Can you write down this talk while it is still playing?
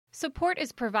Support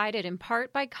is provided in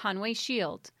part by Conway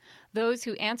Shield. Those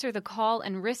who answer the call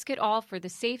and risk it all for the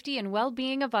safety and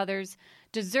well-being of others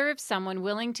deserve someone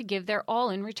willing to give their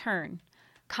all in return.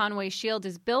 Conway Shield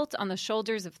is built on the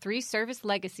shoulders of 3 service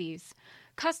legacies.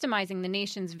 Customizing the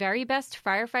nation's very best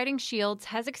firefighting shields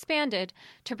has expanded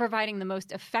to providing the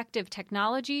most effective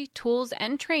technology, tools,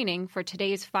 and training for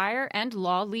today's fire and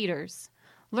law leaders.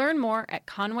 Learn more at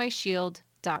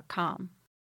conwayshield.com.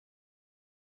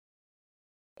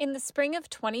 In the spring of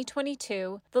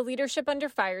 2022, the Leadership Under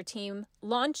Fire team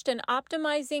launched an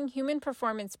Optimizing Human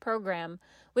Performance program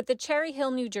with the Cherry Hill,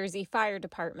 New Jersey Fire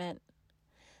Department.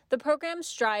 The program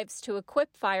strives to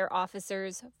equip fire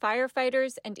officers,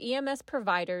 firefighters, and EMS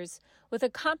providers with a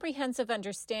comprehensive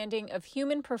understanding of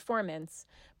human performance,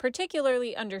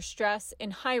 particularly under stress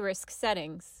in high-risk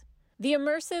settings. The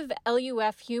immersive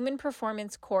LUF Human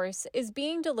Performance course is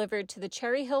being delivered to the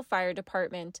Cherry Hill Fire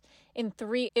Department in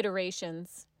 3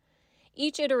 iterations.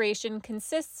 Each iteration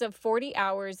consists of 40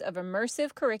 hours of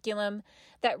immersive curriculum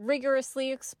that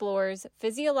rigorously explores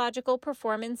physiological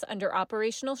performance under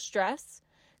operational stress,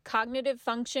 cognitive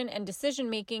function and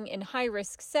decision-making in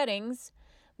high-risk settings,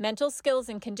 mental skills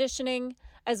and conditioning,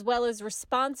 as well as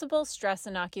responsible stress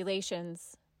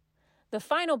inoculations. The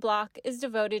final block is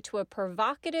devoted to a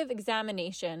provocative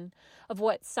examination of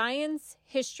what science,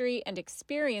 history, and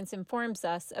experience informs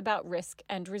us about risk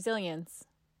and resilience.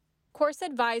 Course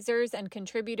advisors and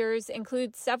contributors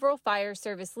include several fire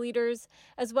service leaders,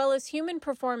 as well as human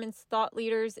performance thought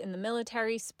leaders in the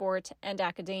military, sport, and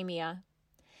academia.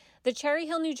 The Cherry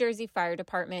Hill, New Jersey Fire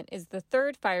Department is the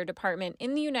 3rd fire department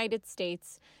in the United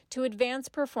States to advance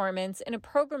performance in a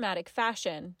programmatic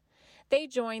fashion. They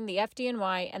join the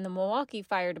FDNY and the Milwaukee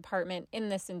Fire Department in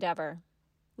this endeavor.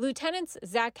 Lieutenants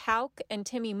Zach Hauk and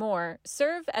Timmy Moore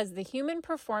serve as the Human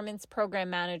Performance Program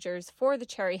Managers for the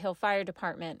Cherry Hill Fire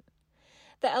Department.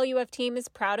 The LUF team is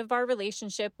proud of our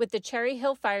relationship with the Cherry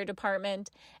Hill Fire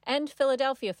Department and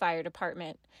Philadelphia Fire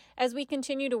Department as we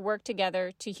continue to work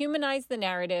together to humanize the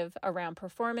narrative around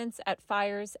performance at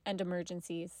fires and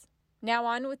emergencies. Now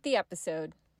on with the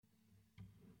episode.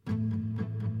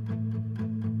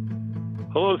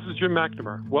 Hello, this is Jim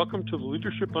McNamara. Welcome to the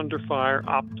Leadership Under Fire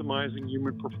Optimizing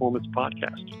Human Performance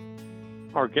podcast.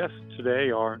 Our guests today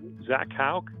are Zach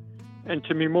Hauk and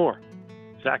Timmy Moore.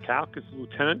 Zach Hauk is a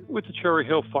lieutenant with the Cherry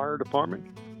Hill Fire Department,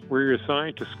 where he is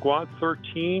assigned to Squad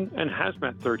 13 and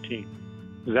Hazmat 13.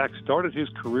 Zach started his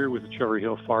career with the Cherry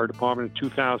Hill Fire Department in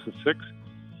 2006,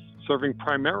 serving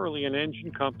primarily in engine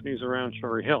companies around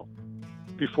Cherry Hill,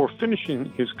 before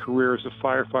finishing his career as a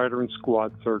firefighter in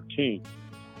Squad 13.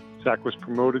 Zach was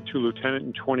promoted to lieutenant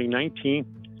in 2019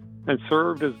 and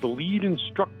served as the lead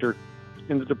instructor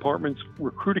in the department's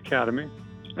Recruit Academy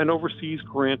and oversees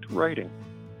grant writing.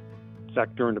 Zach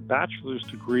earned a bachelor's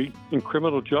degree in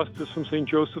criminal justice from St.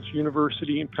 Joseph's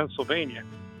University in Pennsylvania,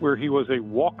 where he was a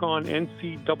walk-on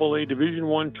NCAA Division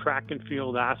I track and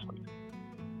field athlete.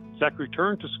 Zach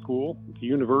returned to school at the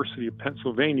University of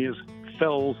Pennsylvania's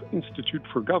Fels Institute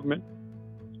for Government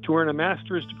to earn a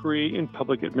master's degree in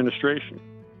public administration.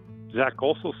 Zach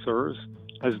also serves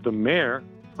as the mayor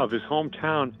of his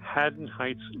hometown, Haddon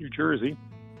Heights, New Jersey,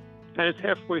 and is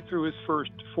halfway through his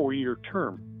first 4-year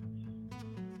term.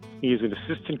 He is an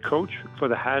assistant coach for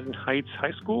the Haddon Heights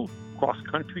High School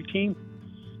cross-country team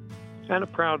and a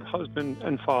proud husband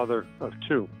and father of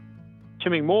 2.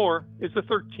 Timmy Moore is a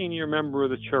 13-year member of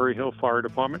the Cherry Hill Fire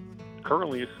Department,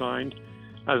 currently assigned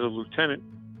as a lieutenant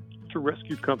to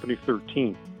Rescue Company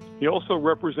 13. He also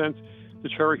represents the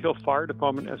Cherry Hill Fire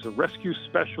Department as a rescue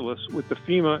specialist with the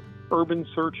FEMA Urban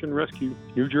Search and Rescue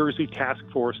New Jersey Task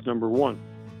Force No. 1.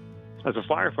 As a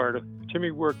firefighter,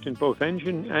 Timmy worked in both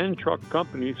engine and truck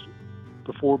companies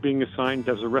before being assigned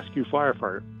as a rescue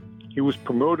firefighter. He was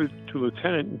promoted to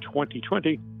lieutenant in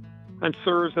 2020 and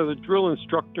serves as a drill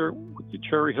instructor with the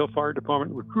Cherry Hill Fire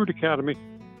Department Recruit Academy,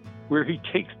 where he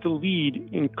takes the lead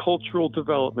in cultural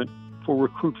development for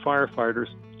recruit firefighters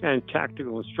and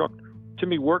tactical instructor.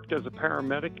 Timmy worked as a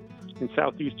paramedic in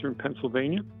southeastern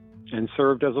Pennsylvania and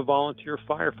served as a volunteer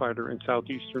firefighter in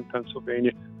southeastern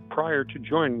Pennsylvania prior to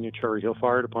joining the Cherry Hill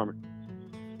Fire Department.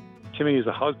 Timmy is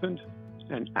a husband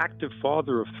and active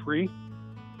father of 3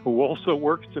 who also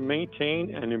works to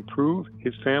maintain and improve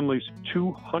his family's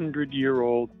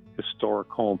 200-year-old historic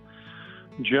home.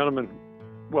 Gentlemen,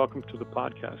 welcome to the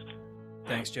podcast.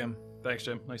 Thanks, Jim. Thanks,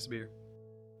 Jim. Nice to be here.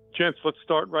 Gents, let's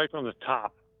start right from the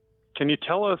top. Can you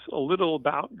tell us a little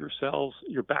about yourselves,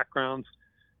 your backgrounds,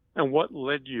 and what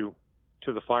led you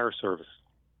to the fire service?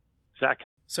 Zach?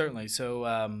 Certainly. So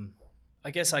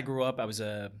I guess I grew up, I was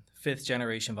a 5th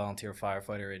generation volunteer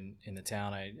firefighter in the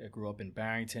town. I grew up in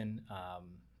Barrington.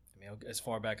 as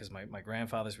far back as my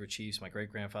grandfathers were chiefs, my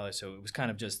great-grandfather. So it was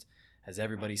kind of just, as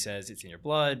everybody says, it's in your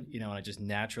blood, and I just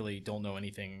naturally don't know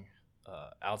anything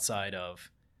outside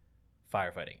of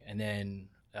firefighting. And then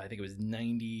I think it was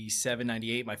 97,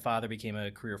 98, my father became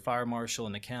a career fire marshal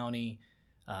in the county.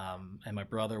 And my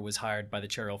brother was hired by the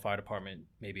Cherry Hill Fire Department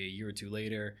maybe a year or two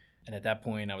later. And at that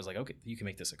point I was like, okay, you can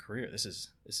make this a career. This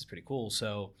is pretty cool.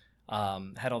 So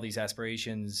had all these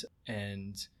aspirations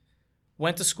and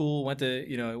went to school, I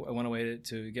went away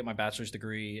to get my bachelor's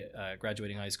degree,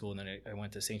 graduating high school. And then I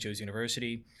went to St. Joe's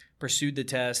University, pursued the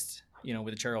test,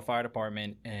 with the Cherry Hill Fire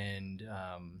Department. And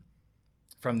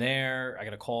from there, I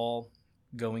got a call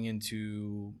going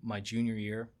into my junior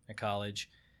year at college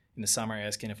in the summer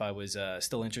asking if I was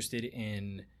still interested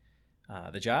in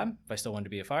the job, if I still wanted to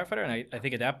be a firefighter. And I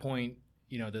think at that point,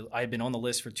 I had been on the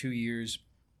list for 2 years.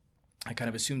 I kind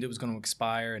of assumed it was going to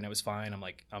expire, and that was fine. I'm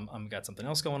like, I'm got something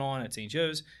else going on at St.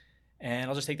 Joe's, and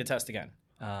I'll just take the test again.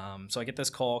 So I get this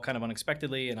call kind of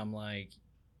unexpectedly, and I'm like,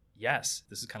 yes,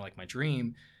 this is kind of like my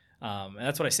dream. And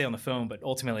that's what I say on the phone. But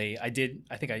ultimately, I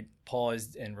think I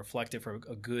paused and reflected for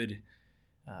a good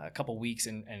couple weeks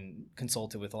and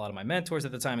consulted with a lot of my mentors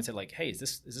at the time and said, like, hey, is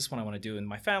this what I want to do? And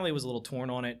my family was a little torn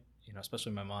on it,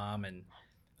 especially my mom, and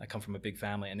I come from a big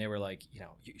family, and they were like,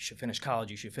 you should finish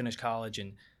college.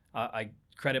 And I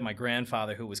credit my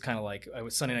grandfather, who was kind of like, I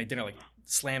was Sunday night dinner, like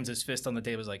slams his fist on the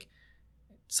table, was like,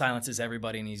 silences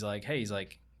everybody, and he's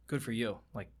like, good for you,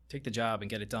 like take the job and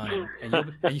get it done,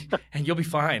 and you'll be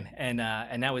fine. And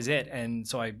that was it. And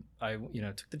so I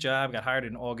took the job, got hired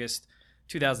in August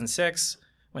 2006,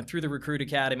 went through the recruit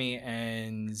academy,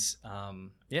 and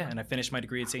and I finished my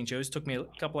degree at St. Joe's. Took me a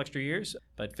couple extra years,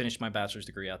 but finished my bachelor's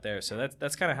degree out there. So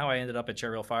that's kind of how I ended up at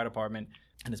Cherry Hill Fire Department,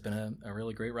 and it's been a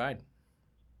really great ride.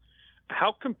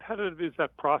 How competitive is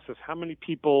that process? How many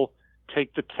people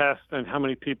take the test, and how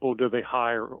many people do they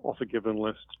hire off a given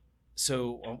list?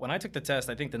 So when I took the test,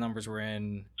 I think the numbers were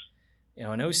in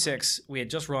 06, we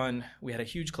had a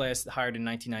huge class hired in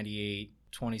 1998,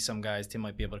 20-some guys. Tim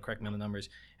might be able to correct me on the numbers.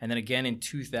 And then again in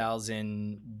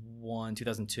 2001,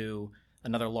 2002,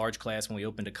 another large class when we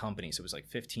opened a company. So it was like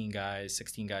 15 guys,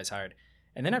 16 guys hired.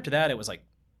 And then after that, it was like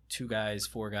 2 guys,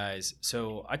 4 guys.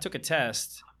 So I took a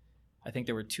test. I think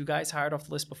there were 2 guys hired off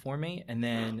the list before me, and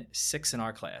then 6 in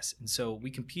our class. And so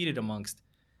we competed amongst,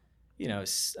 I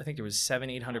think there was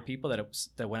 700-800 people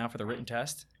that went out for the written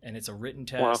test. And it's a written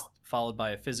test followed by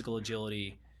a physical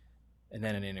agility and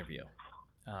then an interview.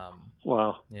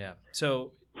 Wow. Yeah.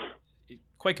 So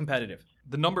quite competitive.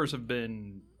 The numbers have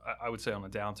been, I would say, on a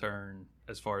downturn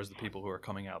as far as the people who are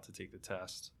coming out to take the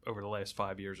test over the last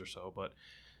 5 years or so. But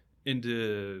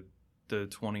into the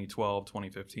 2012,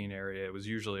 2015 area, it was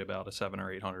usually about a 700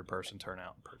 or 800 person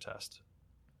turnout per test.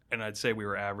 And I'd say we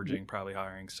were averaging probably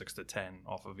hiring 6 to 10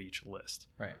 off of each list.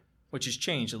 Right. Which has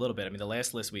changed a little bit. I mean, the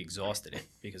last list, we exhausted it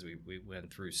because we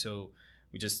went through. So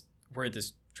we're at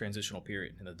this transitional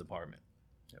period in the department.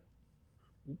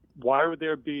 Why would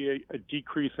there be a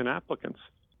decrease in applicants?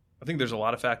 I think there's a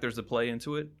lot of factors that play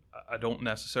into it. I don't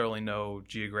necessarily know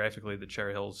geographically that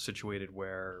Cherry Hill's situated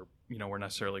where, we're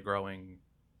necessarily growing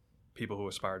people who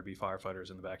aspire to be firefighters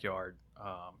in the backyard.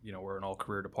 We're an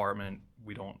all-career department.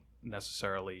 We don't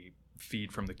necessarily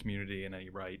feed from the community in any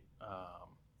right.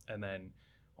 And then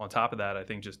on top of that, I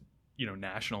think just,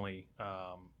 nationally,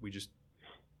 we just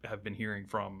have been hearing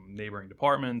from neighboring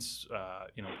departments,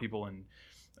 people in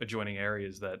adjoining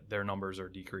areas that their numbers are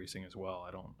decreasing as well.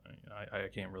 I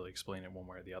can't really explain it one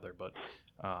way or the other, but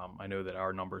I know that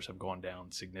our numbers have gone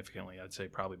down significantly. I'd say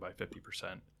probably by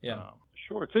 50%. Yeah.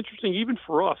 Sure. It's interesting, even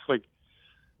for us, like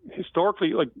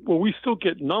historically, we still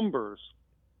get numbers,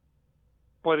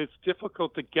 but it's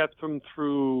difficult to get them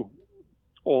through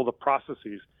all the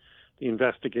processes, the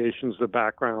investigations, the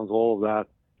backgrounds, all of that.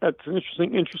 That's an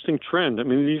interesting trend. I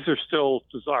mean, these are still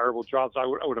desirable jobs. I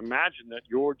would imagine that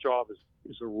your job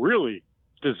is a really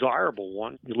desirable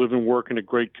one. You live and work in a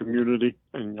great community,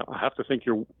 and I have to think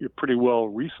you're pretty well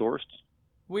resourced.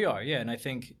 We are, yeah. And I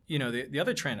think, the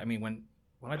other trend, I mean, when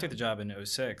I took the job in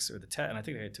 06, and I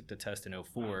think I took the test in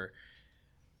 04,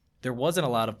 there wasn't a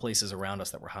lot of places around us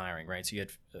that were hiring, right? So you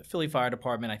had Philly Fire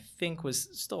Department, I think, was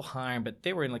still hiring, but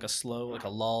they were in like a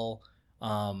lull.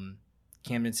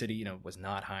 Camden City, was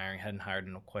not hiring, hadn't hired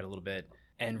in quite a little bit.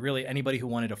 And really anybody who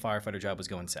wanted a firefighter job was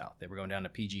going south. They were going down to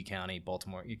PG County,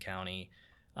 Baltimore County.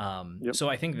 Yep. So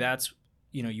I think that's,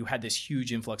 you had this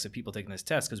huge influx of people taking this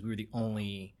test because we were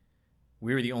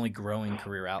the only growing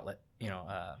career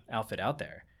outfit out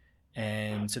there.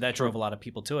 And so that drove a lot of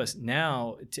people to us.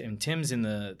 Now, and Tim's in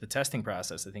the testing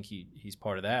process. I think he's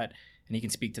part of that. And he can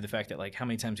speak to the fact that, like, how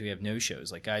many times do we have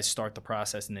no-shows? Like, guys start the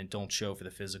process and then don't show for the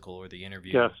physical or the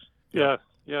interview. Yes. Yes,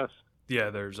 yes. Yeah,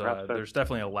 there's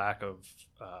definitely a lack of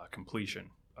completion.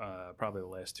 Probably the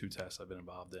last 2 tests I've been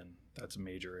involved in, that's a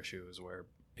major issue, is where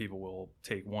people will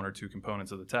take 1 or 2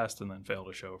 components of the test and then fail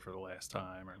to show for the last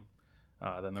time,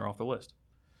 and then they're off the list.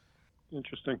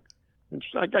 Interesting.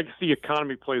 I guess the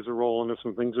economy plays a role in this.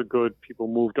 When things are good, people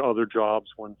move to other jobs.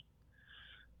 When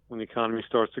the economy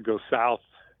starts to go south,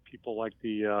 people like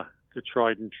the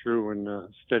tried and true and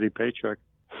steady paycheck.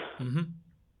 Mm-hmm.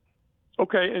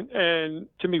 Okay, and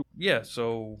to me, yeah.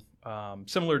 So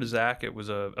similar to Zach, it was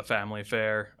a family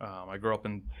affair. I grew up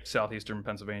in southeastern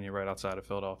Pennsylvania, right outside of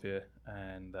Philadelphia,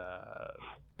 and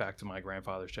back to my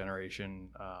grandfather's generation.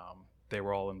 They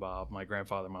were all involved. My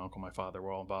grandfather, my uncle, my father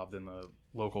were all involved in the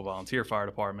local volunteer fire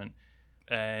department.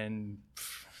 And,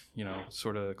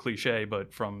 sort of cliche,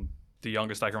 but from the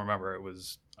youngest I can remember, it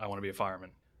was, I want to be a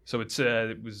fireman. So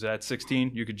it was at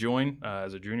 16 you could join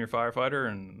as a junior firefighter,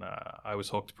 and I was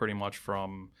hooked pretty much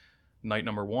from night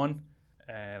number 1.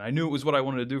 And I knew it was what I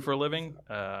wanted to do for a living.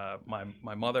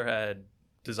 My mother had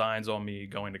designs on me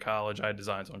going to college. I had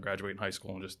designs on graduating high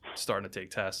school and just starting to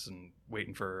take tests and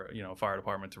waiting for fire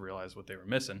department to realize what they were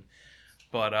missing.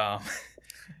 But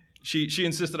she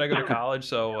insisted I go to college,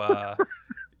 so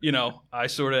I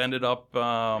sort of ended up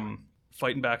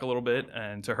fighting back a little bit.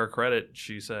 And to her credit,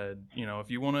 she said,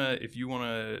 if you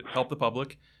wanna help the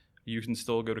public, you can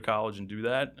still go to college and do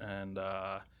that. And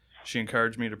she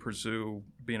encouraged me to pursue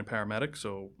being a paramedic,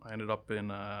 so I ended up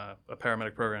in a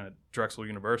paramedic program at Drexel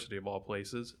University, of all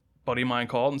places. A buddy of mine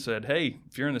called and said, hey,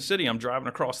 if you're in the city, I'm driving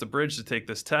across the bridge to take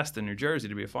this test in New Jersey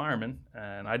to be a fireman.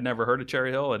 And I'd never heard of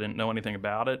Cherry Hill. I didn't know anything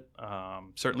about it.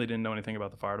 Certainly didn't know anything about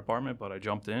the fire department, but I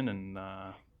jumped in and,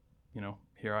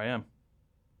 here I am.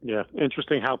 Yeah,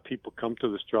 interesting how people come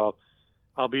to this job.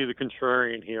 I'll be the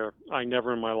contrarian here. I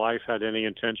never in my life had any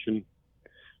intention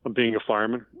of being a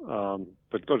fireman,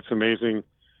 but it's amazing,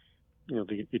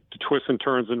 the twists and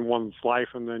turns in one's life,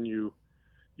 and then you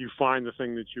find the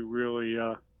thing that you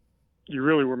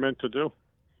really were meant to do.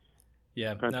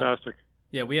 Yeah, fantastic.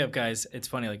 Yeah, we have guys. It's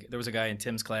funny. Like there was a guy in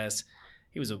Tim's class.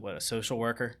 He was a social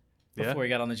worker before he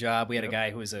got on the job. We had a guy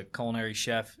who was a culinary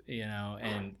chef,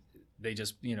 and they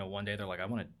just one day they're like, I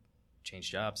want to change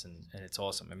jobs, and it's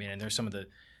awesome. I mean, and there's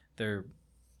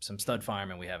some stud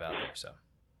firemen we have out there. So.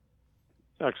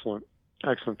 Excellent.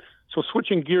 So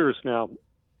switching gears now,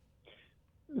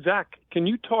 Zach, can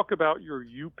you talk about your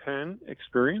UPenn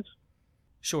experience?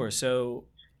 Sure. So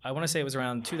I want to say it was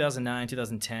around 2009,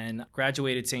 2010.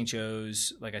 Graduated St.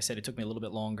 Joe's. Like I said, it took me a little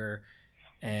bit longer,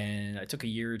 and I took a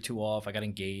year or 2 off. I got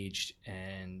engaged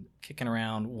and kicking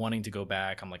around, wanting to go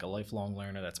back. I'm like a lifelong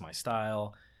learner. That's my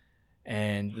style.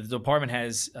 And the department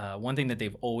has one thing that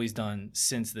they've always done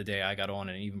since the day I got on,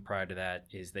 and even prior to that,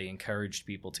 is they encouraged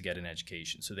people to get an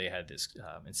education. So they had this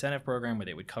incentive program where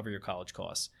they would cover your college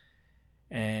costs.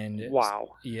 And wow,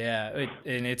 yeah,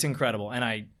 and it's incredible. And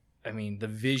I mean, the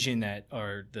vision that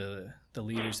are the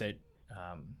leaders that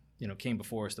came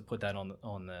before us to put that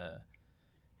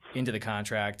into the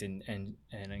contract and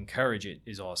encourage it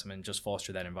is awesome, and just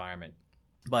foster that environment.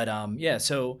 But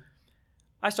so.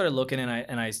 I started looking,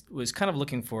 and I was kind of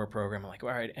looking for a program. I'm like, all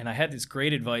right. And I had this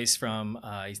great advice from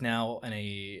he's now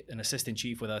an assistant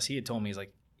chief with us. He had told me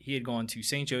he had gone to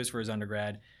St. Joe's for his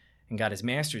undergrad and got his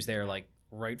master's there, like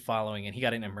right following, and he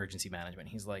got an emergency management.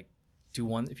 He's like,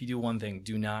 if you do one thing,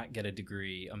 do not get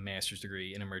a master's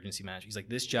degree in emergency management. He's like,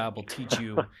 this job will teach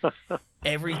you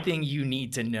everything you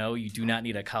need to know. You do not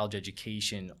need a college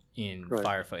education in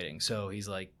firefighting. So he's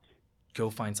like, go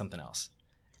find something else.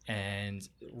 And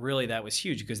really that was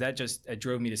huge, because it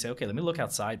drove me to say, okay, let me look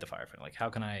outside the firefighting. Like, how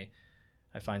can I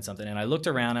find something? And I looked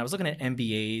around. I was looking at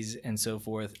MBAs and so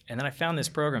forth. And then I found this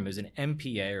program. It was an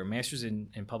MPA, or Master's in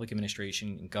Public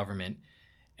Administration and Government.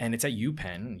 And it's at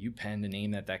UPenn, the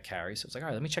name that carries. So it's like, all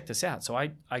right, let me check this out. So I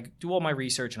do all my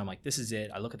research, and I'm like, this is it.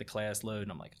 I look at the class load,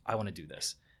 and I'm like, I want to do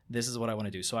this. This is what I want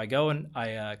to do. So I go and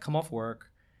I come off work.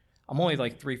 I'm only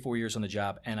like 3-4 years on the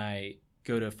job, and I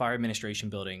go to Fire Administration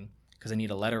Building, because I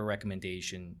need a letter of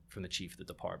recommendation from the chief of the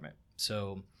department.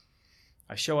 So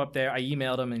I show up there. I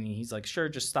emailed him, and he's like, sure,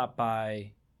 just stop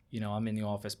by. I'm in the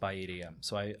office by 8 a.m.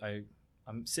 So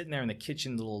I'm sitting there in the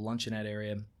kitchen, little luncheonette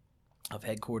area of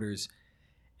headquarters,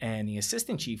 and the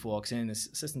assistant chief walks in, and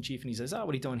he says, oh,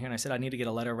 what are you doing here? And I said, I need to get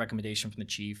a letter of recommendation from the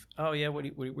chief. Oh, yeah, where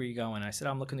are you going? I said,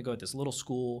 I'm looking to go at this little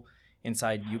school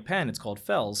inside UPenn. It's called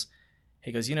Fells.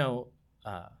 He goes,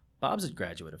 Bob's a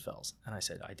graduate of Fells. And I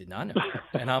said, I did not know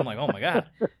that. And I'm like, oh my God.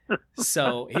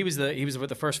 So he was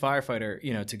the first firefighter,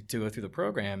 to go through the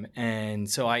program. And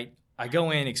so I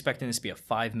go in expecting this to be a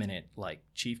 5-minute, like,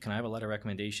 Chief, can I have a letter of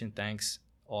recommendation? Thanks.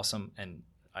 Awesome. And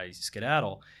I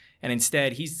skedaddle. And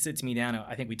instead, he sits me down.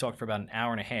 I think we talked for about an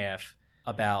hour and a half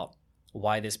about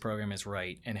why this program is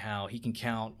right and how he can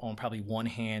count on probably one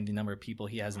hand the number of people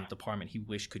he has in the department he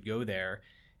wished could go there.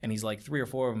 And he's like 3 or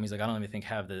 4 of them, he's like, I don't even think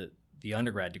have the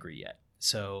undergrad degree yet.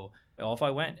 So off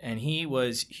I went. And he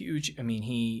was huge. I mean,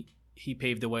 he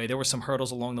paved the way. There were some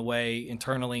hurdles along the way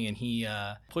internally, and he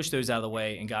pushed those out of the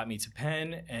way and got me to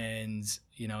Penn. And,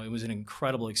 it was an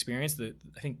incredible experience.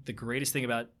 I think the greatest thing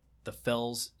about the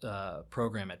Fells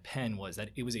program at Penn was that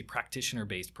it was a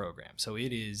practitioner-based program. So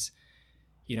it is,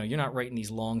 you're not writing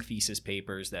these long thesis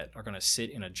papers that are going to sit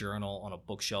in a journal on a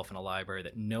bookshelf in a library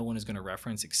that no one is going to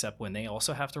reference except when they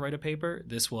also have to write a paper.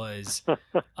 This was,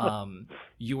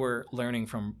 you were learning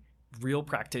from real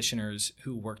practitioners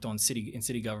who worked in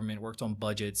city government, worked on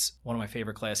budgets. One of my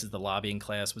favorite classes, the lobbying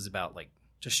class, was about like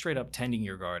just straight up tending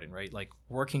your garden, right? Like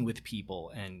working with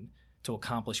people and to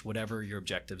accomplish whatever your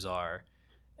objectives are.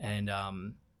 And,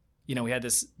 we had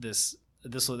this is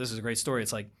a great story.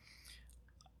 It's like,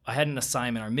 I had an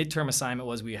assignment. Our midterm assignment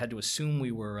was we had to assume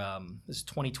we were, this is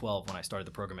 2012 when I started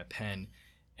the program at Penn.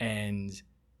 And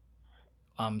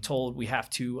I'm told we have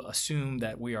to assume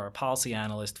that we are a policy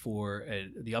analyst for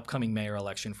the upcoming mayor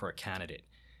election for a candidate.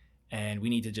 And we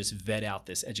need to just vet out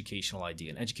this educational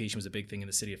idea. And education was a big thing in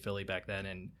the city of Philly back then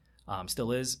and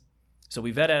still is. So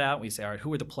we vet it out. We say, all right,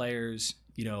 who are the players?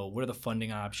 What are the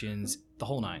funding options? The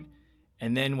whole nine.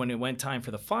 And then when it went time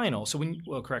for the final, let me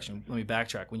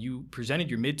backtrack. When you presented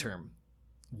your midterm,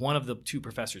 one of the 2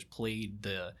 professors played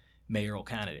the mayoral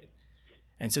candidate.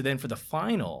 And so then for the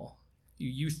final,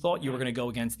 you thought you were going to go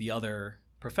against the other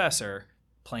professor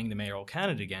playing the mayoral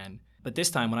candidate again. But this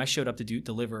time when I showed up to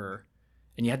deliver,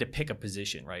 and you had to pick a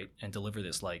position, right? And deliver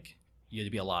this, like, you had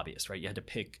to be a lobbyist, right? You had to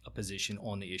pick a position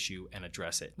on the issue and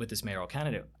address it with this mayoral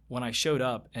candidate. When I showed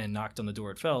up and knocked on the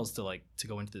door at Fells to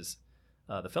go into this,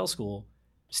 the Fells School,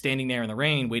 standing there in the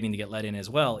rain, waiting to get let in as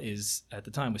well, is at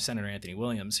the time was Senator Anthony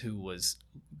Williams, who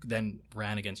then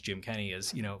ran against Jim Kenney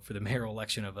as, for the mayoral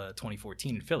election of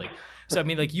 2014 in Philly. So, I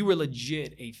mean, like, you were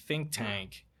legit a think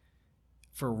tank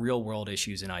for real world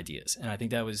issues and ideas. And I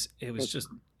think it was just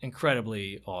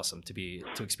incredibly awesome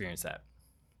to experience that.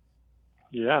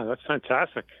 Yeah, that's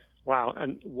fantastic. Wow.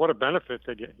 And what a benefit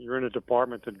to get. You're in a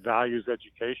department that values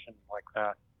education like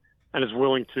that and is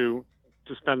willing to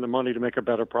spend the money to make a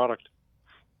better product.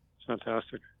 It's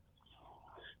fantastic.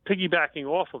 Piggybacking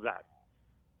off of that,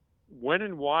 when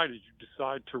and why did you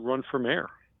decide to run for mayor?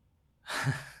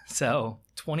 So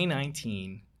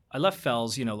 2019, I left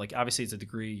Fells, obviously it's a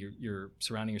degree, you're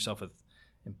surrounding yourself with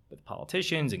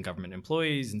politicians and government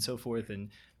employees and so forth.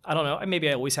 And I don't know, maybe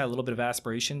I always had a little bit of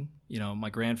aspiration. My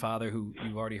grandfather, who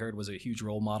you've already heard was a huge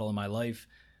role model in my life,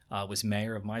 was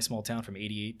mayor of my small town from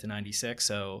 88 to 96.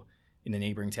 So in the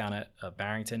neighboring town of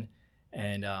Barrington.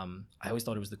 And I always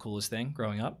thought it was the coolest thing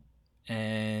growing up.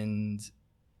 And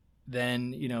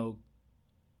then,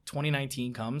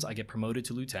 2019 comes, I get promoted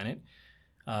to lieutenant.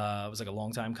 It was like a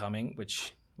long time coming,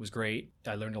 which was great.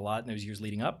 I learned a lot in those years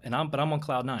leading up. But I'm on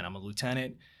cloud 9. I'm a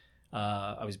lieutenant.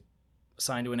 I was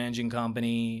assigned to an engine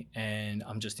company, and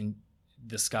I'm just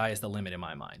the sky is the limit in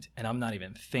my mind. And I'm not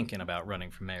even thinking about running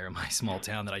for mayor in my small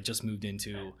town that I just moved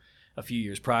into a few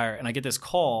years prior. And I get this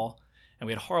call, and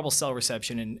we had horrible cell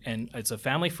reception, and it's a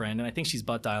family friend, and I think she's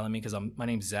butt dialing me because my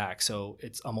name's Zach, so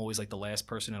I'm always like the last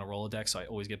person in a Rolodex, so I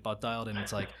always get butt dialed, and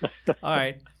it's like, all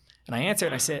right. And I answered,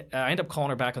 and I said, I end up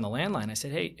calling her back on the landline. I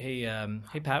said, hey,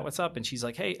 Pat, what's up? And she's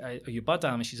like, hey, are you butt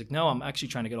dialing me? She's like, no, I'm actually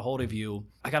trying to get a hold of you.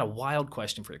 I got a wild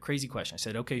question for you, a crazy question. I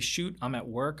said, okay, shoot, I'm at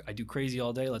work. I do crazy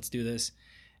all day. Let's do this.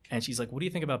 And she's like, what do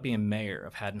you think about being mayor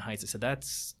of Haddon Heights? I said,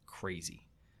 that's crazy.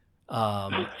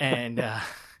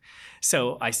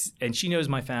 So she knows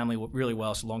my family really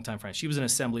well. She's a longtime friend. She was an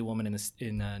assemblywoman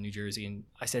in New Jersey. And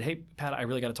I said, hey, Pat, I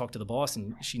really got to talk to the boss.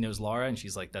 And she knows Laura. And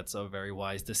she's like, that's a very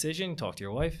wise decision. Talk to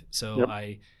your wife. So yep.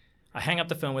 I hang up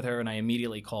the phone with her, and I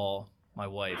immediately call my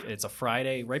wife. It's a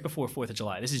Friday right before 4th of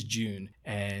July. This is June.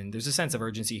 And there's a sense of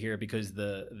urgency here because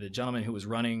the gentleman who was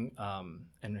running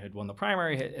and had won the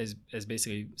primary has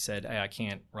basically said, hey, I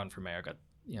can't run for mayor. I've got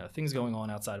things going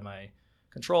on outside of my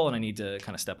control, and I need to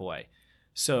kind of step away.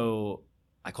 So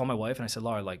I called my wife and I said,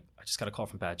 Laura, I just got a call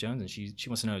from Pat Jones, and she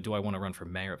wants to know, do I want to run for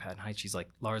mayor of Haddon Heights? She's like,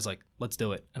 Laura's like, let's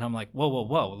do it. And I'm like, whoa.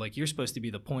 Like, you're supposed to be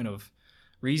the point of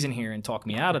reason here and talk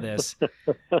me out of this.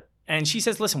 And she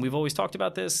says, listen, we've always talked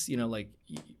about this.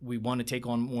 We want to take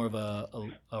on more of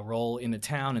a role in the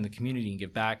town, in the community, and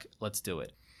give back. Let's do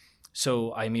it.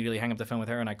 So I immediately hang up the phone with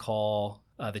her, and I call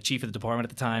the chief of the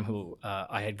department at the time, who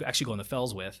I had actually gone to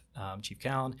Fells with, Chief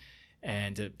Callan,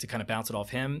 and to kind of bounce it off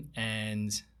him.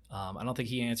 And I don't think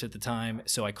he answered at the time.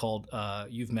 So I called,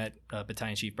 you've met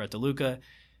Battalion Chief Brett DeLuca.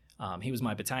 He was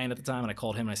my battalion at the time, and I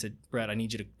called him and I said, Brett, I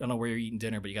need you to, I don't know where you're eating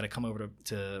dinner, but you got to come over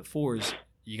to Fours.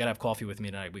 You got to have coffee with me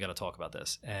tonight. We got to talk about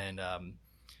this.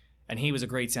 And he was a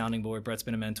great sounding board. Brett's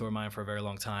been a mentor of mine for a very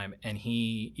long time. And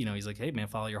he, he's like, hey man,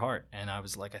 follow your heart. And I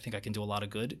was like, I think I can do a lot of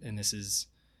good. And he's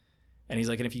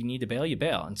like, and if you need to bail, you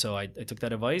bail. And so I took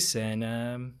that advice, and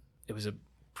it was a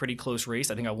pretty close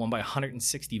race. I think I won by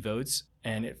 160 votes.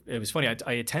 And it was funny.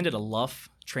 I attended a Luff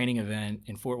training event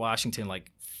in Fort Washington,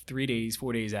 like 4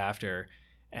 days after.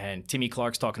 And Timmy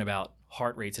Clark's talking about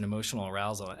heart rates and emotional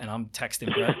arousal. And I'm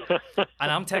texting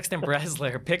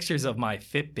Bresler pictures of my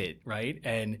Fitbit, right?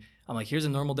 And I'm like, here's a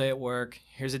normal day at work.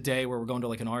 Here's a day where we're going to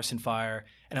like an arson fire.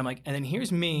 And I'm like, and then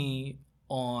here's me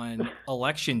on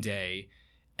election day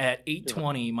at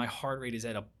 8:20. My heart rate is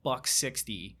at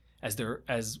 $160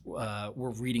 as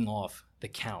we're reading off the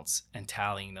counts and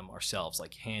tallying them ourselves,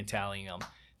 like hand tallying them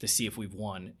to see if we've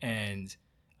won. And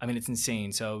I mean, it's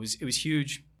insane. So it was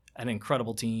huge, an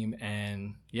incredible team.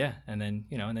 And yeah, and then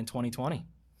 2020.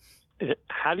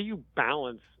 How do you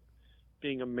balance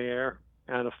being a mayor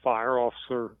and a fire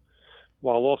officer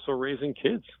while also raising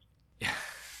kids?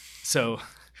 So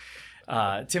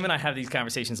Tim and I have these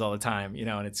conversations all the time,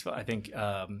 and it's, I think,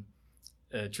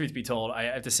 truth be told, I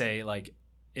have to say, like,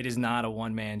 it is not a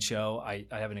one-man show. I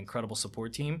have an incredible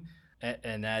support team,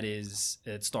 and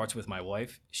it starts with my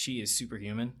wife. She is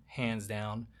superhuman, hands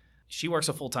down. She works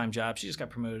a full-time job. She just got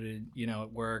promoted,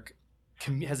 at work,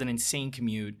 has an insane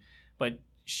commute, but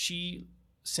she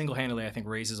single-handedly, I think,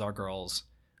 raises our girls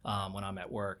when I'm at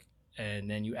work.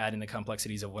 And then you add in the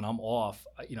complexities of when I'm off,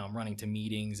 I'm running to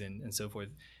meetings and so forth.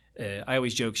 I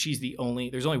always joke,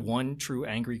 there's only one true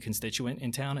angry constituent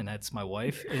in town, and that's my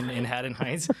wife in Haddon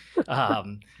Heights.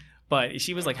 But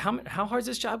she was like, how hard is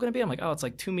this job going to be? I'm like, oh, it's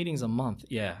like 2 meetings a month.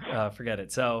 Yeah, forget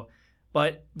it. So,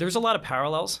 but there's a lot of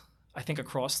parallels, I think,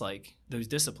 across like those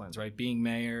disciplines, right? Being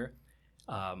mayor,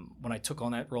 when I took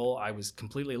on that role, I was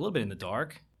completely a little bit in the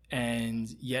dark. And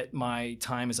yet my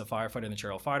time as a firefighter in the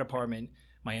Cherry Hill Fire Department,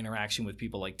 my interaction with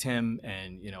people like Tim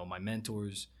and, my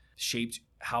mentors shaped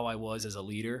how I was as a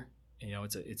leader.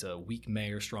 It's a weak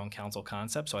mayor, strong council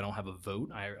concept, so I don't have a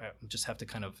vote. I just have to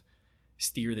kind of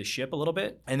steer the ship a little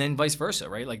bit. And then vice versa,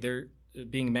 right? Like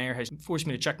being mayor has forced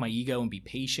me to check my ego and be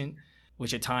patient,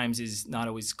 which at times is not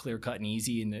always clear cut and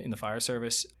easy in the fire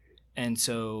service. And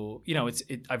so,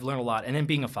 I've learned a lot. And then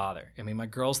being a father. I mean, my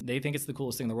girls, they think it's the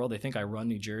coolest thing in the world. They think I run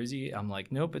New Jersey. I'm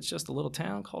like, nope, it's just a little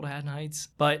town called Haddon Heights.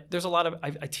 But there's a lot of,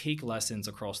 I take lessons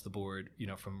across the board,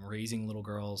 from raising little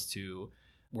girls to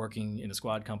working in a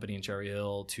squad company in Cherry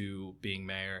Hill to being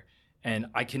mayor. And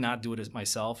I cannot do it as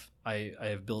myself. I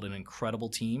have built an incredible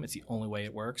team. It's the only way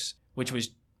it works, which was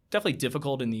definitely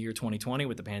difficult in the year 2020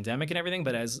 with the pandemic and everything.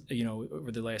 But as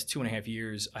over the last 2.5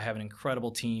 years, I have an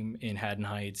incredible team in Haddon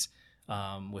Heights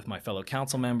with my fellow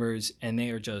council members, and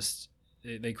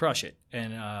they crush it.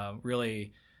 And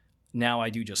really, now I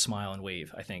do just smile and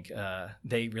wave. I think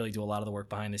they really do a lot of the work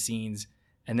behind the scenes.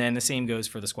 And then the same goes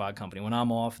for the squad company. When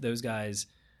I'm off, those guys,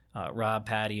 Rob,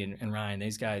 Patty, and Ryan,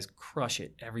 these guys crush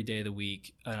it every day of the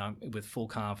week, and I'm with full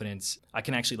confidence. I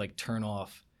can actually turn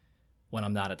off when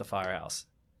I'm not at the firehouse.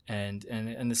 And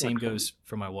the same goes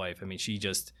for my wife. I mean, she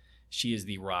is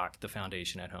the rock, the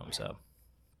foundation at home. So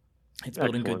it's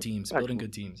building good teams. Excellent. Building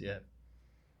good teams, yeah.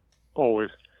 Always.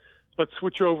 Let's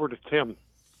switch over to Tim.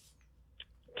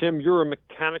 Tim, you're a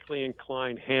mechanically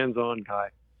inclined, hands-on guy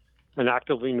and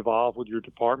actively involved with your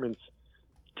department's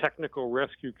technical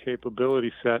rescue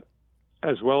capability set,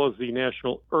 as well as the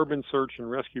National Urban Search and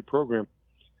Rescue Program.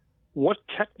 What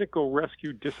technical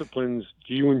rescue disciplines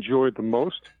do you enjoy the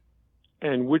most,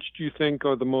 and which do you think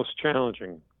are the most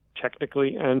challenging,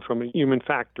 technically and from a human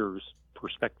factors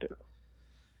perspective?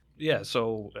 Yeah,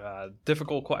 so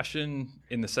difficult question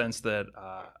in the sense that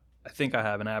I think I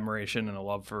have an admiration and a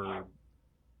love for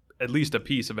at least a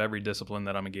piece of every discipline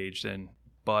that I'm engaged in.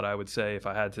 But I would say if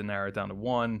I had to narrow it down to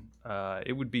one,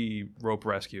 it would be rope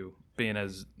rescue, being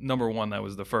as number one, that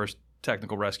was the first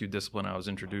technical rescue discipline I was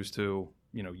introduced to,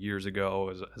 years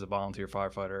ago as a volunteer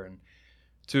firefighter. And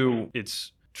two,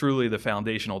 it's truly the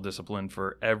foundational discipline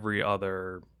for every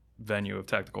other venue of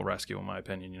technical rescue, in my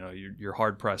opinion. You're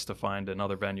hard pressed to find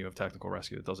another venue of technical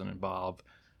rescue that doesn't involve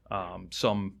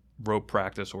some rope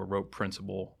practice or rope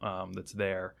principle that's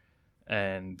there.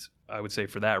 And I would say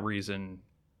for that reason,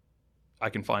 I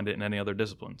can find it in any other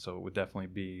discipline. So it would definitely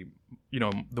be,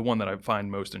 the one that I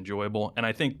find most enjoyable. And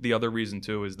I think the other reason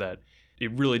too is that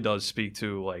it really does speak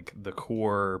to like the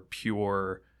core,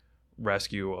 pure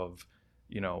rescue of,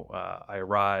 I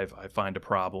arrive, I find a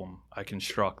problem, I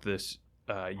construct this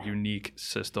unique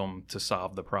system to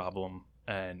solve the problem,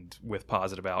 and with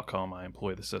positive outcome, I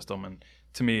employ the system. And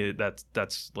to me,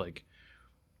 that's like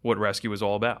what rescue is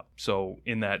all about. So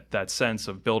in that sense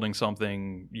of building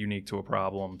something unique to a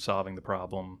problem, solving the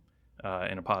problem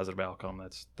in a positive outcome,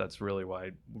 that's really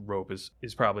why rope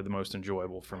is probably the most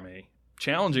enjoyable for me.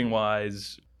 Challenging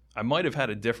wise, I might have had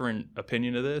a different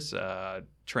opinion of this,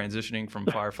 transitioning from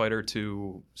firefighter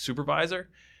to supervisor.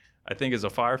 I think as a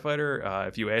firefighter,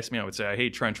 if you ask me, I would say I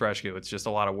hate trench rescue. It's just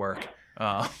a lot of work.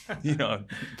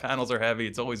 Panels are heavy.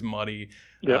 It's always muddy.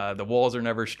 Yep. The walls are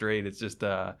never straight. It's just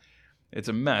it's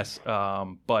a mess.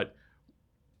 But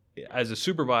as a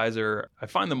supervisor, I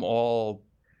find them all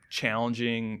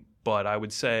challenging. But I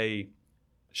would say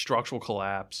structural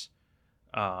collapse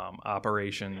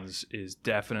operations is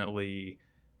definitely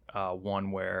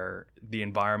one where the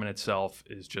environment itself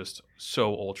is just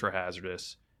so ultra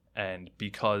hazardous. And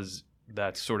because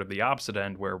that's sort of the opposite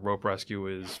end where rope rescue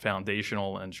is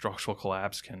foundational and structural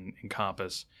collapse can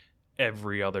encompass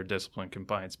every other discipline,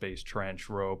 confined space, trench,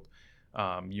 rope,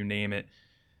 you name it.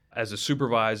 As a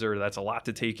supervisor, that's a lot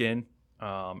to take in.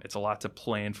 It's a lot to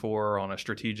plan for on a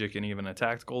strategic and even a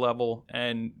tactical level.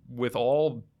 And with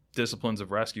all disciplines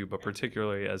of rescue, but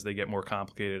particularly as they get more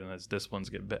complicated and as disciplines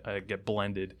get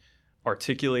blended,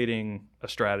 articulating a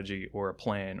strategy or a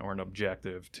plan or an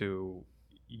objective to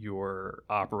your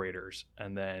operators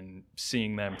and then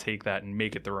seeing them take that and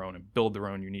make it their own and build their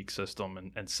own unique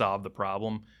system and solve the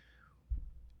problem,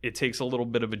 it takes a little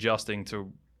bit of adjusting to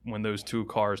when those two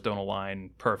cars don't align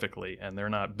perfectly and they're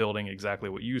not building exactly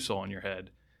what you saw in your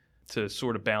head, to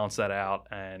sort of balance that out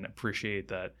and appreciate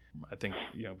that. I think,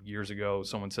 years ago,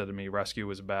 someone said to me,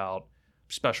 rescue is about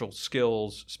special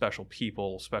skills, special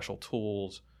people, special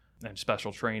tools, and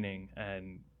special training.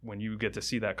 And when you get to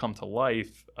see that come to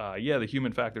life, the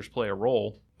human factors play a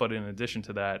role. But in addition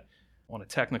to that, on a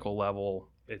technical level,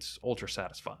 it's ultra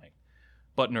satisfying,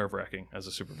 but nerve-wracking as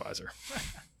a supervisor.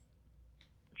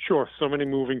 Sure, so many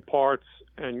moving parts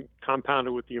and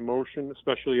compounded with the emotion,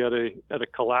 especially at a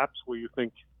collapse where you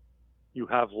think you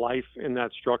have life in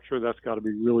that structure. That's got to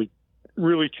be really,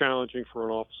 really challenging for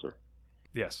an officer.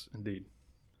 Yes, indeed.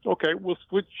 Okay, we'll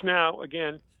switch now.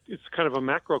 Again, it's kind of a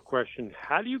macro question.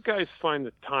 How do you guys find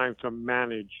the time to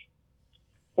manage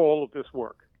all of this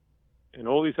work and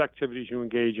all these activities you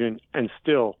engage in and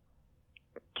still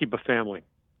keep a family?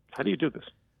 How do you do this?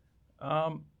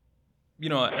 I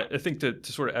think to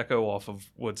sort of echo off of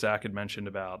what Zach had mentioned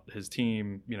about his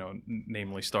team,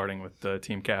 namely starting with the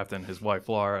team captain, his wife,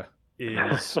 Laura,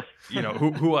 is,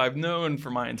 who I've known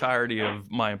for my entirety of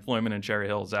my employment in Cherry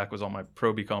Hill. Zach was on my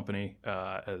Proby company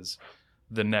as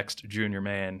the next junior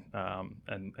man,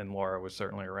 and Laura was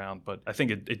certainly around. But I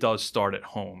think it does start at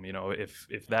home.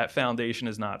 If that foundation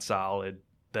is not solid,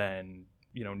 then,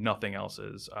 nothing else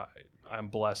is. I'm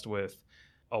blessed with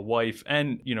a wife,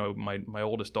 and my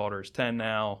oldest daughter is 10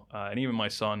 now, and even my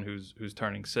son who's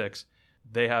turning 6.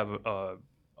 They have a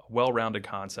well-rounded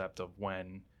concept of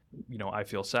when I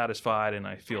feel satisfied and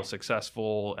I feel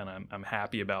successful and I'm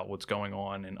happy about what's going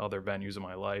on in other venues of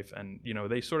my life, and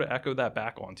they sort of echo that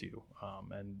back onto you.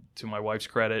 And to my wife's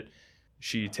credit,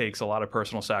 she takes a lot of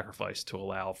personal sacrifice to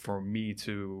allow for me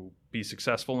to be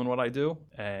successful in what I do.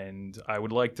 And I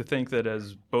would like to think that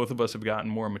as both of us have gotten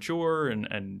more mature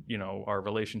and our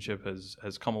relationship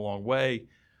has come a long way,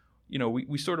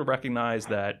 we sort of recognize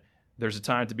that there's a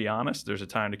time to be honest, there's a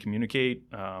time to communicate,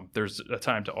 there's a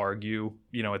time to argue.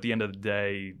 At the end of the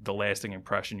day, the lasting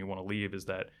impression you want to leave is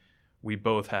that we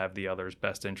both have the other's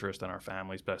best interest and our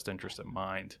family's best interest in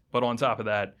mind. But on top of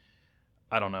that,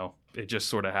 I don't know. It just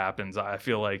sort of happens. I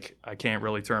feel like I can't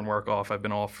really turn work off. I've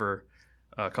been off for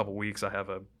a couple weeks. I have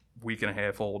a week and a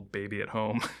half old baby at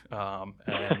home. To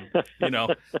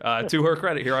her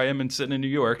credit, here I am sitting in New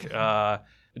York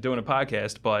doing a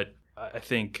podcast. But I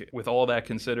think with all that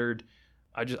considered,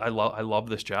 I love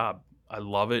this job. I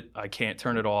love it. I can't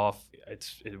turn it off.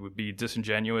 It would be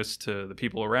disingenuous to the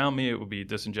people around me. It would be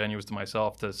disingenuous to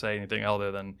myself to say anything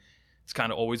other than it's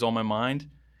kind of always on my mind.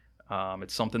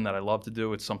 It's something that I love to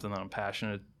do. It's something that I'm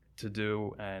passionate to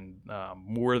do. And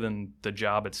more than the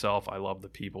job itself, I love the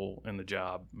people in the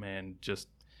job. Man, just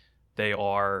they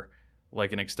are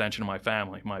like an extension of my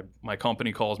family. My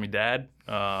company calls me dad,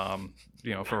 for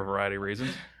a variety of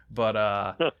reasons. But,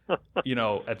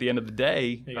 at the end of the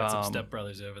day... You got some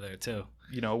stepbrothers over there, too.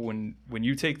 When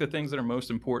you take the things that are most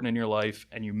important in your life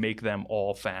and you make them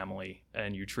all family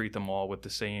and you treat them all with the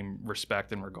same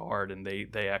respect and regard and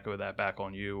they echo that back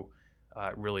on you,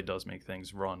 it really does make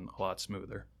things run a lot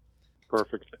smoother.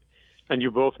 Perfect. And you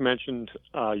both mentioned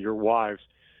your wives.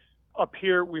 Up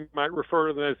here, we might refer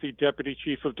to them as the Deputy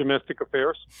Chief of Domestic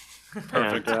Affairs.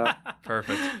 Perfect.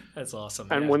 Perfect. That's awesome.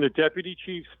 And when the Deputy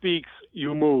Chief speaks,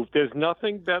 you move. There's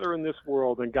nothing better in this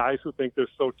world than guys who think they're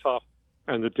so tough,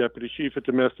 and the Deputy Chief of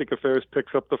Domestic Affairs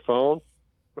picks up the phone,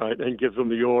 right, and gives them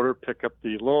the order, pick up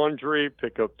the laundry,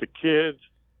 pick up the kids,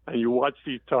 and you watch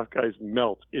these tough guys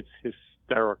melt. It's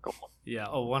hysterical. Yeah,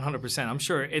 100%. I'm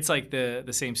sure it's like the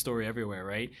same story everywhere,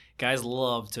 right? Guys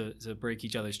love to break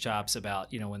each other's chops about,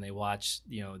 when they watch,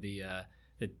 the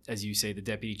as you say, the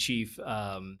deputy chief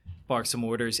barks some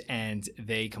orders and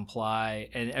they comply,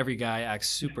 and every guy acts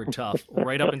super tough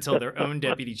right up until their own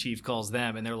deputy chief calls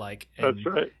them, and they're like, That's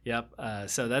right. Yep.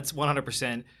 So that's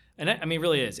 100%. And I mean,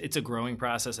 really is. It's a growing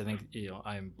process. I think,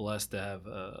 I'm blessed to have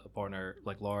a partner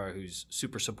like Laura who's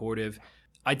super supportive.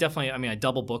 I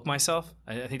double book myself.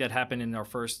 I think that happened in our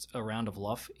first round of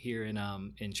Luff here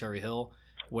in Cherry Hill,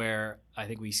 where I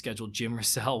think we scheduled Jim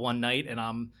Russell one night,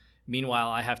 and meanwhile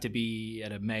I have to be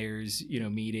at a mayor's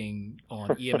meeting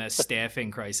on EMS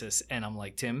staffing crisis, and I'm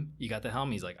like, Tim, you got the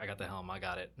helm? He's like, I got the helm. I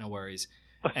got it. No worries.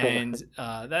 And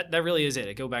that really is it.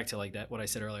 I go back to like that what I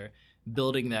said earlier,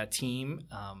 building that team.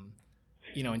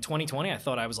 In 2020, I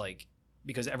thought I was like,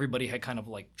 because everybody had kind of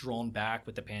like drawn back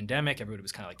with the pandemic. Everybody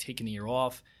was kind of like taking the year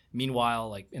off.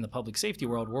 Meanwhile, like in the public safety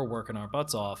world, we're working our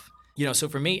butts off. So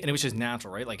for me, and it was just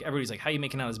natural, right? Like everybody's like, how are you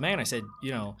making out as man? I said,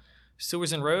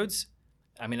 sewers and roads.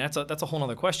 I mean, that's a whole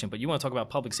other question, but you want to talk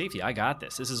about public safety? I got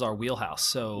this. This is our wheelhouse.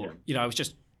 So, I was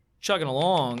just chugging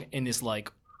along in this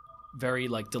like very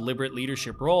like deliberate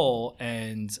leadership role.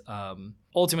 And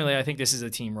ultimately, I think this is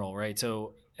a team role, right?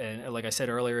 So, and like I said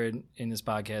earlier in this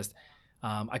podcast,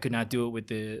 I could not do it with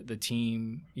the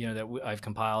team, that I've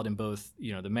compiled in both,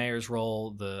 the mayor's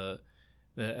role,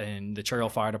 and the Cherry Hill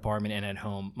Fire Department, and at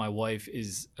home. My wife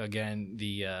is again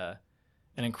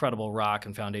an incredible rock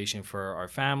and foundation for our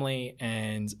family,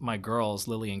 and my girls,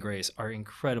 Lily and Grace, are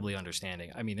incredibly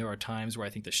understanding. I mean, there are times where I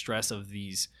think the stress of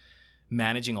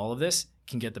managing all of this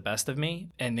can get the best of me,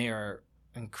 and they are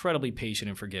incredibly patient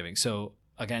and forgiving. So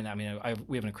again, I mean,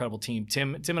 we have an incredible team.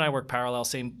 Tim and I work parallel,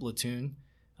 same platoon.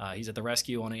 He's at the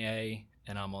rescue on AA,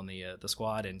 and I'm on the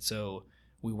squad, and so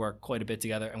we work quite a bit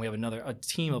together. And we have a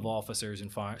team of officers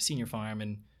and senior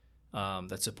firemen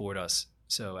that support us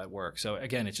at work. So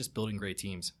again, it's just building great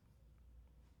teams.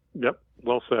 Yep,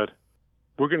 well said.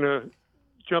 We're going to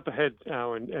jump ahead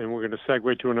now, and we're going to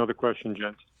segue to another question,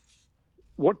 gents.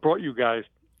 What brought you guys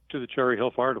to the Cherry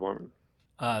Hill Fire Department?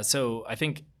 So I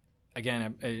think,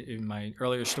 again, in my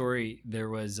earlier story, there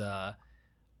was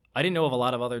I didn't know of a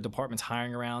lot of other departments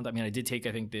hiring around. I mean, I did take,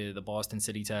 I think, the Boston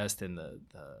City test and the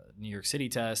New York City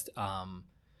test.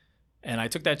 And I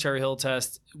took that Cherry Hill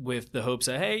test with the hopes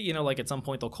that, hey, like at some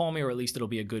point they'll call me, or at least it'll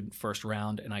be a good first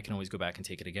round and I can always go back and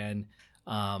take it again.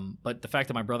 But the fact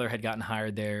that my brother had gotten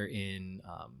hired there in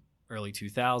early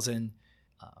 2000,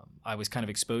 I was kind of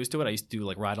exposed to it. I used to do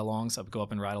like ride-alongs. I would go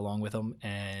up and ride along with him.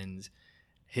 And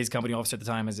his company officer at the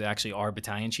time is actually our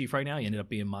battalion chief right now. He ended up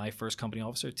being my first company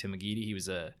officer, Tim McGeady. He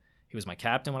was my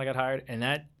captain when I got hired. And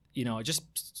that,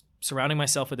 just surrounding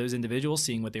myself with those individuals,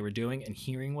 seeing what they were doing and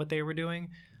hearing what they were doing,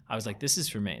 I was like, this is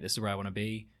for me. This is where I want to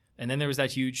be. And then there was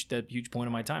that huge point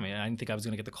in my time. I didn't think I was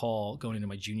going to get the call going into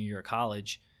my junior year of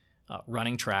college,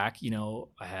 running track.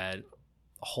 I had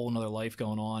a whole nother life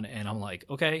going on, and I'm like,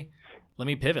 okay, let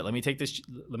me pivot. Let me take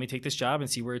this job and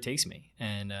see where it takes me,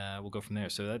 and we'll go from there.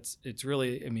 So it's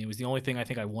really, I mean, it was the only thing I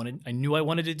think I wanted. I knew I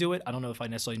wanted to do it. I don't know if I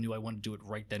necessarily knew I wanted to do it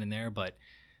right then and there, but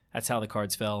that's how the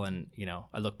cards fell. And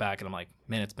I look back and I'm like,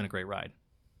 man, it's been a great ride.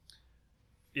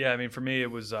 Yeah, I mean, for me, it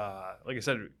was like I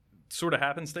said, sort of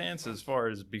happenstance as far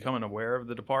as becoming aware of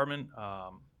the department.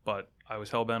 But I was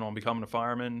hell-bent on becoming a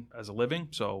fireman as a living,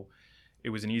 so it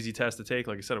was an easy test to take.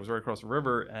 Like I said, it was right across the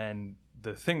river, and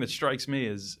the thing that strikes me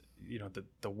is,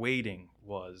 the waiting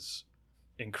was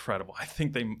incredible. I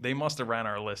think they must have ran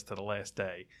our list to the last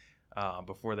day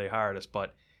before they hired us.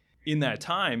 But in that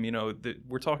time,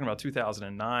 we're talking about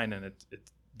 2009, and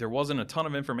there wasn't a ton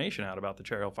of information out about the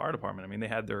Cherry Hill Fire Department. I mean, they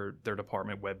had their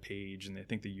department webpage, and I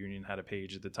think the union had a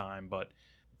page at the time, but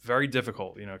very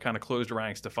difficult, kind of closed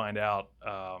ranks to find out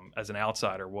as an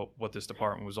outsider what this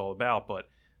department was all about. But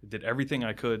I did everything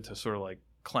I could to sort of like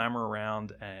clamor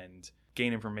around and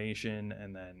gain information.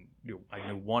 And then I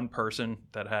knew one person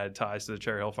that had ties to the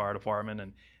Cherry Hill Fire Department,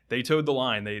 and they towed the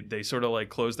line. They sort of like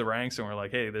closed the ranks and were like,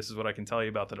 hey, this is what I can tell you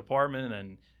about the department,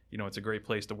 and it's a great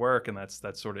place to work, and that's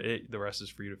sort of it. The rest is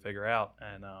for you to figure out.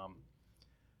 And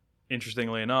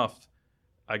interestingly enough,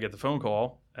 I get the phone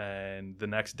call, and the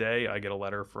next day I get a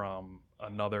letter from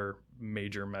another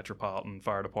major metropolitan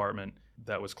fire department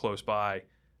that was close by,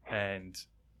 and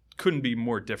couldn't be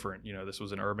more different. This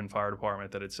was an urban fire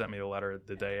department that had sent me a letter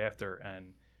the day after,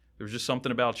 and there was just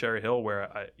something about Cherry Hill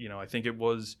where I think it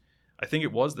was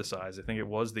the size. I think it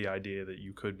was the idea that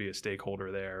you could be a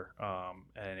stakeholder there,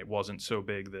 and it wasn't so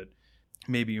big that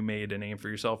maybe you made a name for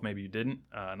yourself, maybe you didn't.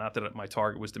 Not that my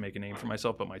target was to make a name for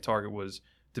myself, but my target was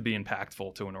to be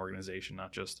impactful to an organization,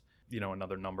 not just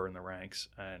another number in the ranks.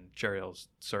 And Cherry Hill's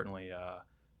certainly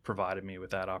provided me with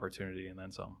that opportunity and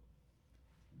then some.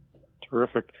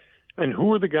 Terrific. And who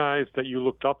were the guys that you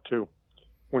looked up to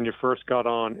when you first got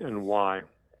on, and why?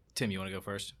 Tim, you want to go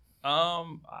first?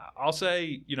 I'll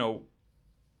say,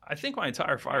 I think my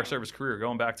entire fire service career,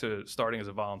 going back to starting as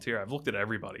a volunteer, I've looked at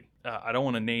everybody. I don't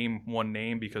want to name one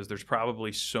name because there's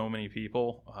probably so many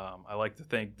people. I like to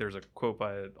think there's a quote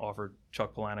by author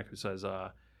Chuck Palahniuk who says,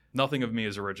 "Nothing of me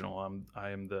is original. I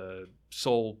am the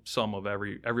sole sum of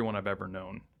everyone I've ever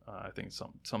known." I think it's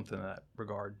something in that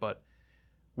regard. But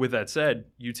with that said,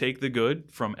 you take the good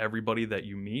from everybody that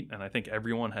you meet, and I think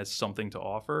everyone has something to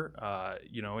offer.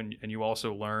 And you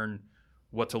also learn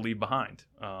what to leave behind.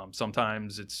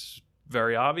 Sometimes it's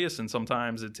very obvious, and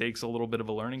sometimes it takes a little bit of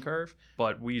a learning curve.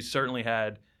 But we certainly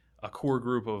had a core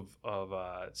group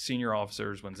of senior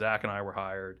officers when Zach and I were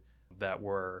hired that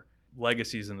were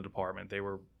legacies in the department. They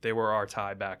were our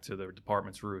tie back to the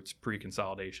department's roots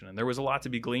pre-consolidation, and there was a lot to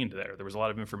be gleaned there. There was a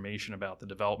lot of information about the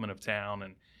development of town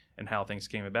and how things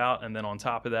came about. And then on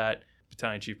top of that,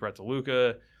 Battalion Chief Brett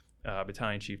DeLuca,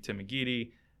 Battalion Chief Tim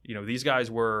McGeady, these guys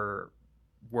were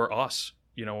us.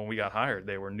 When we got hired,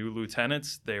 they were new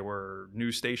lieutenants, they were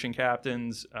new station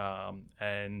captains,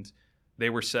 and they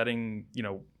were setting,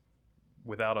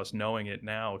 without us knowing it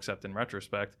now, except in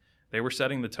retrospect, they were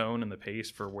setting the tone and the pace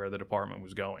for where the department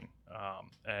was going.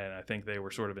 And I think they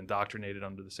were sort of indoctrinated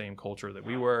under the same culture that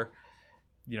we were.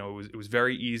 It was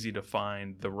very easy to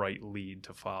find the right lead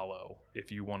to follow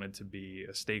if you wanted to be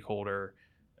a stakeholder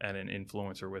and an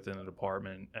influencer within the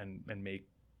department and make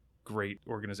great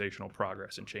organizational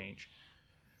progress and change.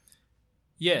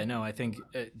 Yeah, no, I think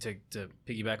to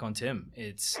piggyback on Tim,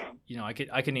 it's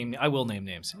I will name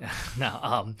names.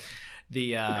 No,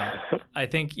 I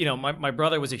think my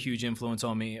brother was a huge influence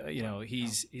on me.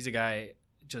 He's a guy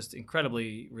just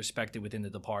incredibly respected within the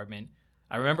department.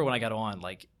 I remember when I got on,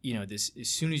 this as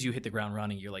soon as you hit the ground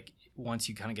running, you're like, once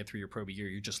you kind of get through your probate year,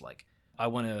 you're just like, I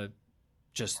want to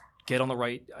just get on the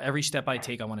right. Every step I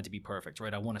take, I want it to be perfect,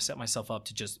 right? I want to set myself up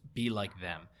to just be like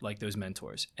them, like those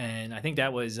mentors. And I think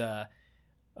that was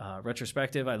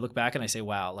retrospective. I look back and I say,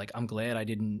 wow, I'm glad I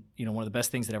didn't. One of the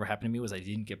best things that ever happened to me was I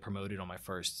didn't get promoted on my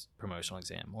first promotional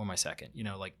exam or my second.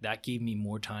 That gave me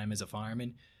more time as a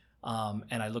fireman.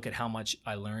 And I look at how much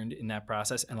I learned in that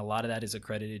process, and a lot of that is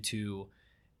accredited to,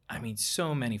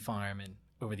 so many firemen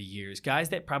over the years, guys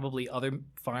that probably other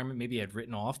firemen maybe had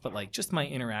written off, but just my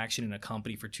interaction in a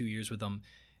company for 2 years with them.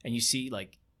 And you see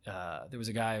there was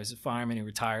a guy who was a fireman who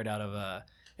retired out of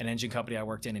an engine company I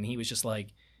worked in, and he was just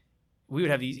we would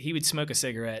have he would smoke a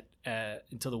cigarette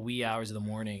until the wee hours of the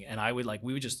morning, and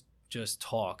we would just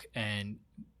talk. And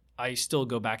I still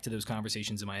go back to those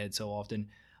conversations in my head so often.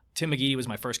 Tim McGeady was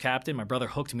my first captain. My brother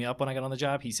hooked me up when I got on the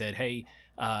job. He said, hey,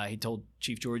 he told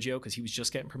Chief Giorgio, because he was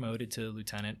just getting promoted to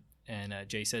lieutenant. And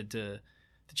Jay said to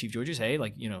Chief Giorgio, hey,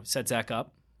 set Zach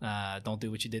up. Don't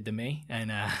do what you did to me.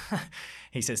 And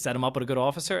he said, set him up with a good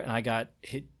officer. And I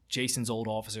hit Jason's old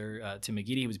officer, Tim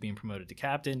McGeady, who was being promoted to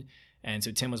captain. And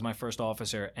so Tim was my first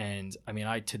officer. And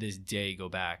I to this day go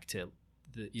back to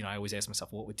I always ask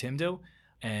myself, what would Tim do?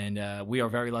 And we are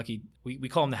very lucky. We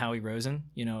call him the Howie Rosen,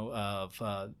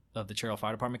 of the Cherry Hill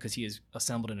Fire Department, because he has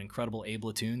assembled an incredible A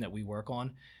platoon that we work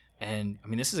on. And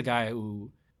this is a guy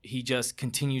who he just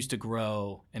continues to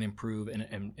grow and improve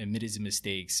and admit his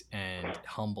mistakes and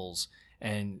humbles.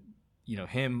 And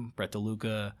him, Brett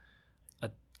DeLuca,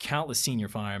 countless senior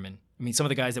firemen. Some of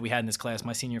the guys that we had in this class,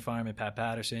 my senior fireman, Pat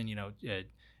Patterson,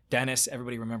 Dennis,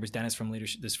 everybody remembers Dennis from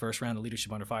this first round of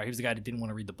Leadership Under Fire. He was the guy that didn't want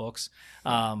to read the books.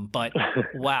 But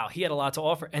wow, he had a lot to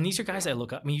offer. And these are guys I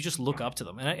look up. You just look up to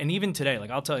them. And even today,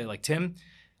 I'll tell you, Tim,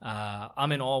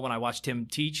 I'm in awe when I watch Tim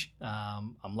teach.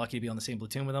 I'm lucky to be on the same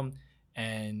platoon with him.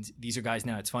 And these are guys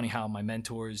now. It's funny how my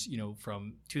mentors,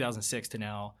 from 2006 to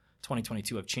now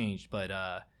 2022 have changed. But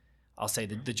I'll say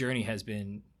the journey has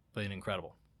been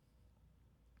incredible.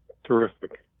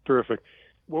 Terrific.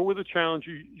 What were the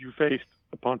challenges you faced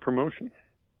upon promotion?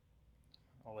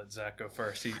 I'll let Zach go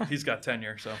first. He's got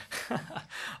tenure, so.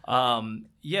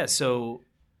 So,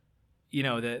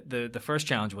 the first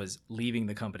challenge was leaving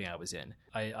the company I was in.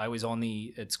 I was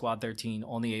at Squad 13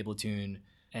 on the A platoon,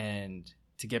 and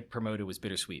to get promoted was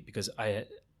bittersweet because I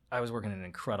was working in an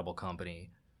incredible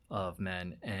company of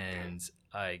men, and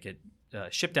I get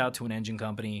shipped out to an engine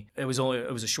company. It was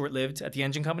a short-lived at the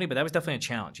engine company, but that was definitely a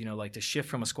challenge, like to shift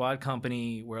from a squad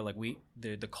company where like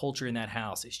the culture in that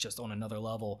house is just on another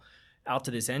level out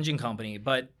to this engine company.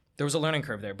 But there was a learning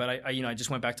curve there. But I just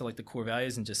went back to like the core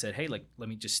values and just said, hey, like let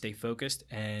me just stay focused.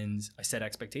 And I set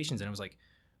expectations, and I was like,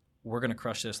 we're gonna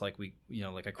crush this like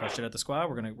like I crushed it at the squad.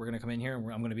 We're gonna come in here and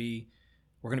we're gonna be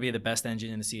the best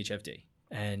engine in the CHFD.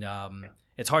 And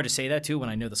it's hard to say that too when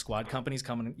I know the squad company's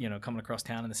coming across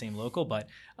town in the same local. But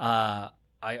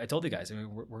I told the guys,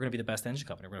 we're going to be the best engine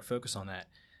company. We're going to focus on that.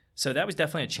 So that was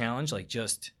definitely a challenge, like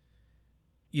just,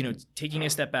 taking a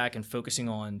step back and focusing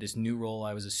on this new role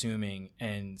I was assuming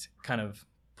and kind of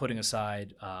putting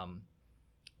aside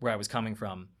where I was coming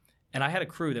from. And I had a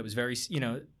crew that was very,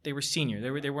 they were senior.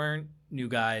 They weren't new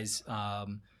guys.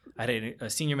 I had a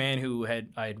senior man who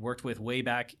I had worked with way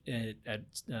back at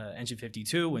Engine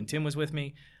 52 when Tim was with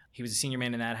me. He was a senior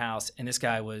man in that house, and this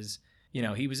guy was,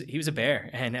 he was a bear,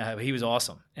 and he was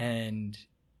awesome. And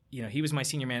he was my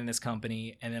senior man in this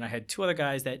company. And then I had two other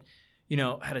guys that,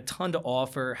 had a ton to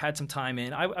offer, had some time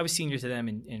in. I was senior to them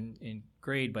in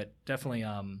grade, but definitely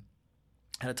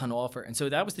had a ton to offer. And so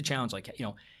that was the challenge. Like,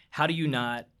 how do you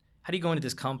go into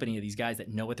this company of these guys that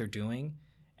know what they're doing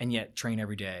and yet train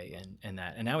every day and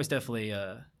that was definitely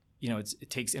it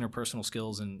takes interpersonal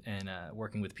skills and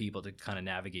working with people to kind of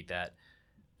navigate that.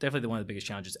 Definitely one of the biggest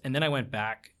challenges. And then I went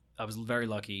back. I was very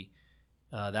lucky.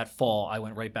 That fall, I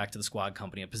went right back to the squad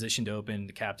company. A position to open.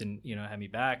 The captain, had me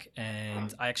back,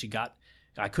 and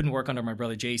I couldn't work under my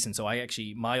brother Jason, so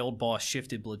my old boss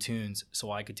shifted platoons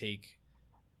so I could take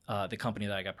the company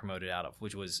that I got promoted out of,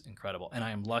 which was incredible. And I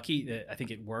am lucky that I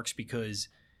think it works because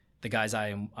the guys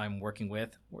I'm working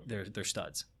with, they're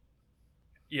studs.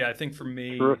 Yeah, I think for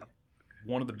me,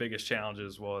 one of the biggest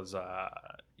challenges was,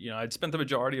 I'd spent the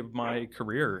majority of my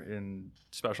career in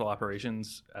special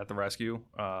operations at the rescue.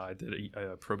 I did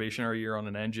a probationary year on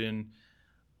an engine,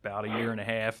 about a year and a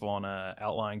half on an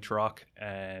outlying truck,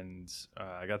 and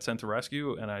I got sent to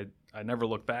rescue, and I never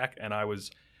looked back, and I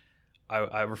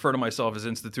refer to myself as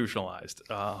institutionalized.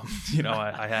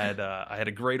 I had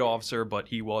a great officer, but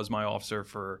he was my officer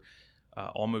for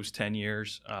almost 10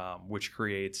 years, which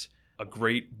creates a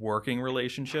great working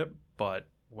relationship. But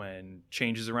when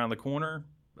changes around the corner,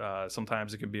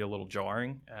 sometimes it can be a little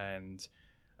jarring. And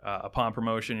upon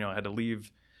promotion, I had to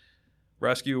leave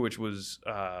rescue, which was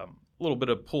a little bit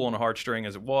of pull on a heartstring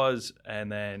as it was,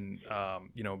 and then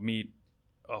meet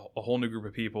a whole new group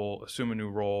of people, assume a new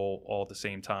role all at the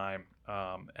same time.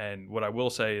 And what I will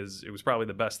say is it was probably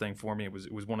the best thing for me.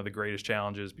 It was one of the greatest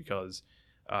challenges because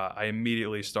I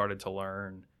immediately started to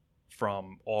learn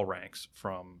from all ranks,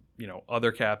 from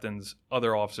other captains,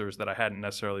 other officers that I hadn't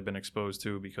necessarily been exposed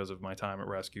to because of my time at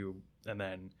rescue, and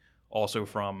then also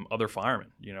from other firemen.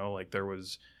 There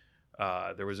was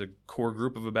a core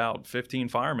group of about 15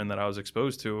 firemen that I was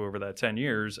exposed to over that 10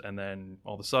 years, and then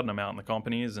all of a sudden I'm out in the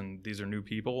companies, and these are new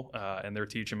people, and they're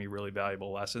teaching me really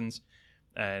valuable lessons.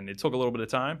 And it took a little bit of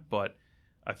time, but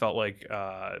I felt like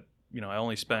I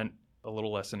only spent a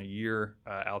little less than a year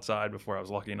outside before I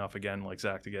was lucky enough again, like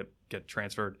Zach, to get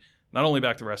transferred not only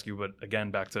back to rescue, but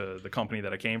again back to the company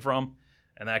that I came from.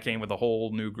 And that came with a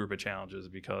whole new group of challenges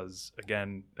because,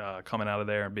 again, coming out of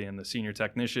there and being the senior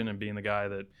technician and being the guy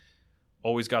that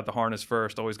always got the harness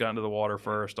first, always got into the water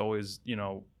first, always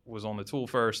was on the tool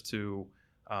first, to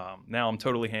now I'm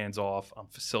totally hands off. I'm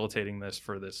facilitating this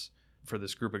for this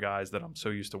group of guys that I'm so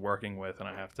used to working with, and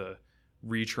I have to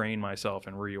retrain myself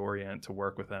and reorient to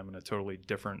work with them in a totally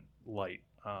different light.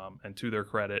 And to their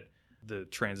credit, the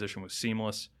transition was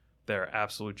seamless. They're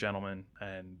absolute gentlemen,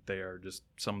 and they are just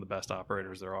some of the best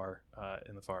operators there are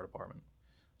in the fire department.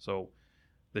 So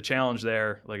the challenge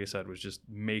there, like I said, was just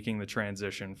making the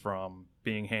transition from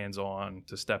being hands-on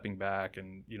to stepping back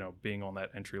and, being on that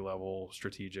entry-level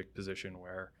strategic position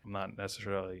where I'm not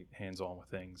necessarily hands-on with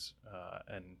things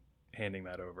and handing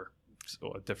that over.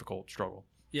 So a difficult struggle.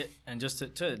 Yeah, and just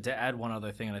to add one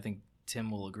other thing, and I think Tim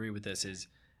will agree with this, is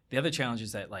the other challenge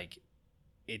is that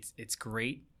it's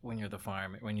great when you're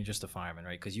just a fireman,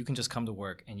 right? Because you can just come to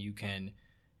work and you can,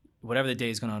 whatever the day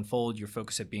is going to unfold, you're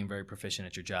focused at being very proficient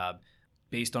at your job.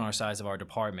 Based on our size of our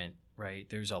department, right,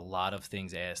 there's a lot of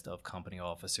things asked of company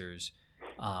officers.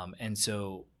 And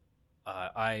so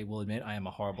I will admit I am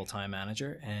a horrible time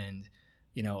manager, and,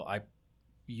 I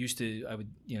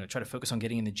would try to focus on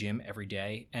getting in the gym every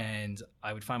day, and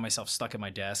I would find myself stuck at my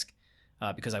desk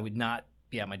because I would not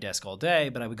be at my desk all day,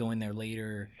 but I would go in there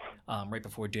later, right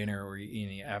before dinner or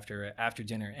after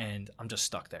dinner, and I'm just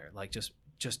stuck there, like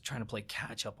just trying to play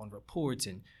catch up on reports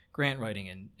and grant writing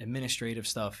and administrative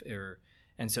stuff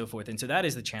and so forth. And so that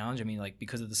is the challenge. I mean,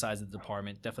 because of the size of the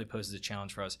department, definitely poses a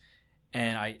challenge for us.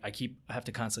 And I have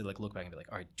to constantly like look back and be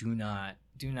like, all right, do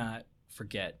not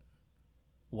forget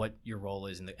what your role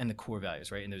is and the core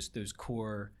values, right? And those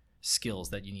core skills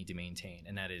that you need to maintain.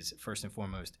 And that is first and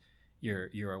foremost,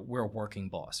 we're a working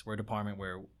boss. We're a department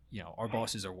where, our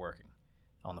bosses are working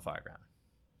on the fire ground.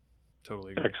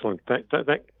 Totally agree. Excellent.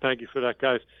 Thank you for that,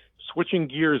 guys. Switching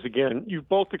gears again, you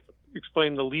both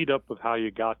explained the lead up of how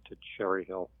you got to Cherry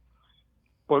Hill.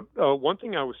 But one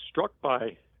thing I was struck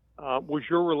by was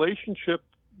your relationship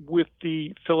with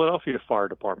the Philadelphia Fire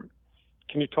Department.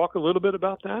 Can you talk a little bit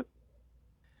about that?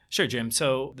 Sure, Jim.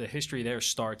 So the history there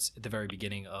starts at the very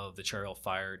beginning of the Cherry Hill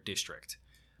Fire District.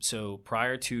 So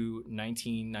prior to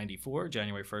 1994,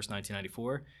 January 1st,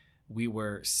 1994, we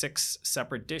were 6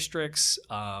 separate districts.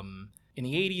 In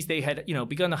the 80s, they had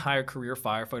begun to hire career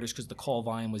firefighters because the call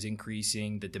volume was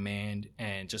increasing, the demand,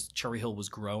 and just Cherry Hill was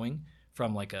growing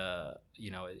from in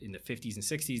the 50s and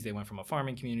 60s, they went from a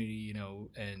farming community,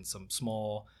 and some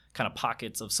small kind of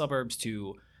pockets of suburbs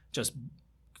to just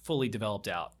fully developed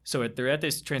out. So they're at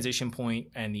this transition point,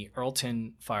 and the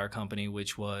Earlton Fire Company,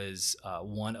 which was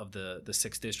one of the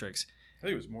 6 districts. I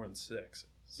think it was more than 6.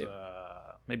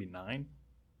 Maybe 9.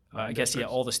 I guess,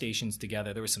 all the stations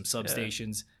together. There were some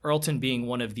substations. Yeah. Earlton being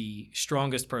one of the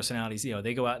strongest personalities,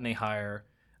 they go out and they hire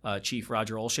Chief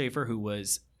Roger Olshafer, who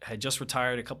had just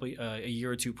retired a year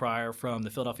or two prior from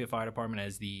the Philadelphia Fire Department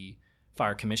as the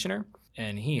fire commissioner,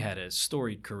 and he had a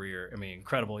storied career. I mean,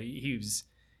 incredible.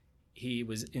 He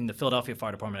was in the Philadelphia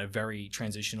Fire Department at a very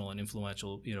transitional and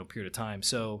influential period of time.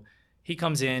 So he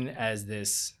comes in as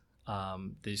this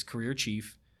career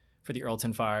chief for the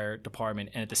Earlton Fire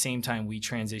Department, and at the same time we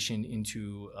transition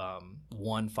into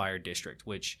one fire district,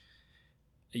 which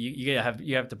you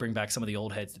have to bring back some of the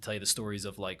old heads to tell you the stories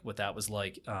of like what that was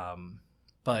like.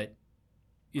 But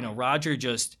Roger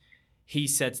he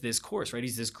sets this course, right?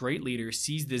 He's this great leader,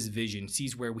 sees this vision,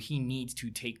 sees where he needs to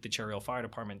take the Cherry Hill Fire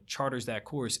Department, charters that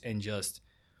course, and just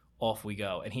off we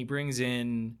go. And he brings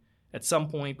in, at some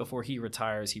point before he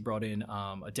retires, he brought in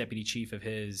a deputy chief of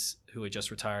his who had just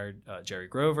retired, Jerry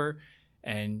Grover.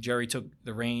 And Jerry took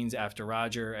the reins after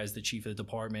Roger as the chief of the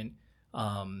department,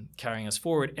 carrying us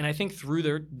forward. And I think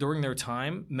during their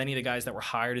time, many of the guys that were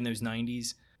hired in those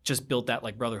 90s just built that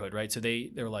like brotherhood, right? So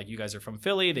they were like, you guys are from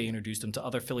Philly. They introduced them to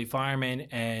other Philly firemen.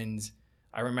 And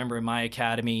I remember in my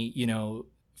academy,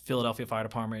 Philadelphia Fire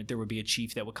Department, there would be a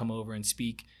chief that would come over and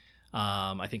speak.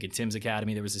 I think in Tim's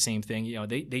academy, there was the same thing.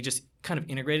 They just kind of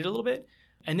integrated a little bit.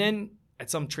 And then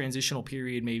at some transitional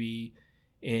period, maybe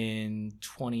in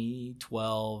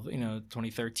 2012,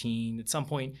 2013, at some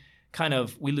point, kind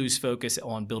of we lose focus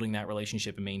on building that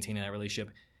relationship and maintaining that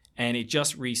relationship. And it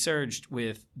just resurged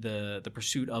with the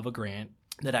pursuit of a grant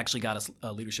that actually got us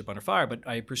Leadership Under Fire. But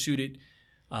I pursued it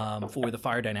for the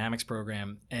Fire Dynamics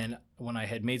program. And when I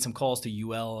had made some calls to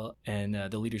UL and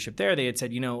the leadership there, they had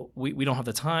said, we don't have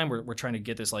the time. We're trying to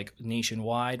get this like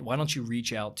nationwide. Why don't you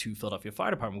reach out to Philadelphia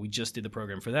Fire Department? We just did the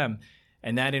program for them.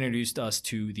 And that introduced us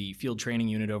to the field training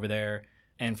unit over there.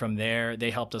 And from there,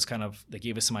 they helped us they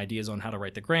gave us some ideas on how to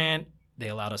write the grant. They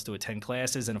allowed us to attend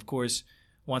classes. And of course,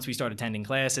 once we started attending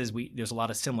classes, there's a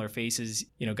lot of similar faces.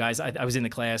 Guys, I was in the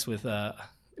class with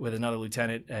another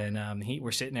lieutenant, and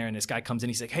we're sitting there, and this guy comes in.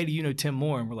 He's like, "Hey, do you know Tim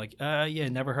Moore?" And we're like, "Yeah,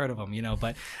 never heard of him."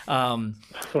 But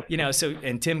so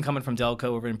and Tim coming from Delco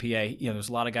over in PA, there's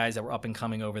a lot of guys that were up and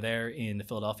coming over there in the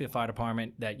Philadelphia Fire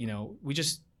Department that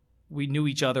we knew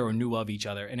each other or knew of each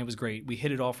other, and it was great. We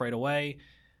hit it off right away.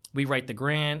 We write the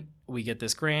grant, we get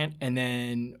this grant, and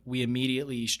then we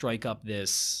immediately strike up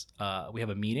this. We have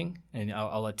a meeting, and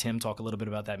I'll let Tim talk a little bit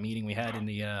about that meeting we had in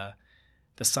the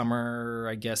summer,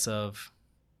 I guess, of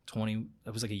 20.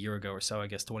 It was like a year ago or so, I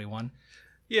guess, 21.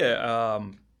 Yeah,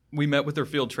 we met with their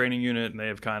field training unit, and they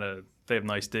have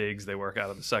nice digs. They work out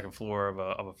of the second floor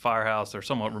of a firehouse. They're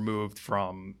somewhat removed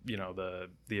from the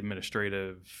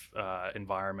administrative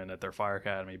environment at their fire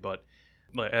academy, but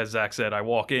as Zach said, I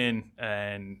walk in,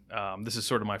 and this is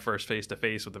sort of my first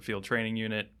face-to-face with the field training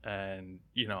unit. And,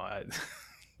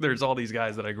 there's all these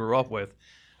guys that I grew up with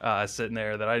sitting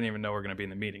there that I didn't even know were going to be in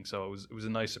the meeting. So it was a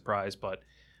nice surprise. But,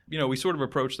 we sort of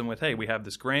approached them with, hey, we have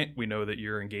this grant. We know that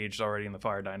you're engaged already in the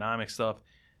fire dynamics stuff.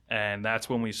 And that's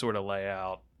when we sort of lay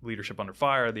out Leadership Under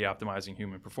Fire, the Optimizing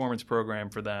Human Performance program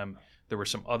for them. There were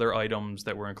some other items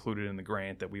that were included in the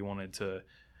grant that we wanted to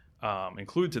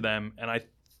include to them. And I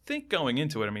think going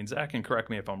into it, Zach can correct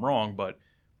me if I'm wrong, but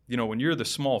when you're the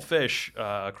small fish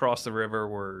across the river,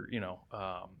 we're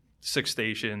 6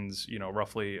 stations,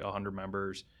 roughly 100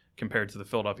 members, compared to the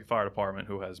Philadelphia Fire Department,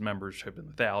 who has membership in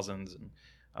the thousands, and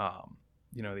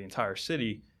the entire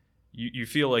city. you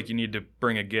feel like you need to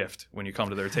bring a gift when you come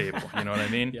to their table. You know what I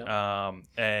mean? Yep.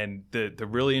 And the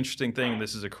really interesting thing, and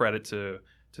this is a credit to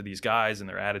these guys and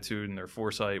their attitude and their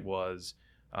foresight, was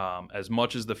as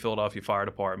much as the Philadelphia Fire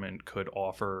Department could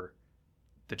offer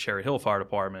the Cherry Hill Fire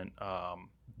Department,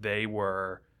 they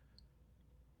were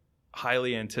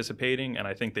highly anticipating, and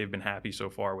I think they've been happy so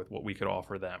far with what we could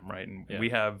offer them, right? And we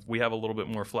have a little bit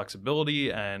more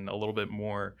flexibility and a little bit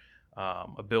more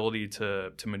ability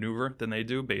to maneuver than they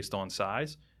do based on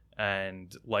size.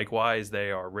 And likewise,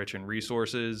 they are rich in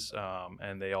resources,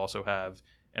 and they also have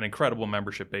an incredible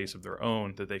membership base of their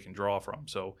own that they can draw from.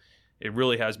 So it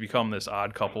really has become this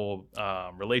odd couple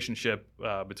relationship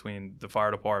between the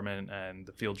fire department and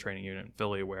the field training unit in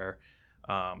Philly, where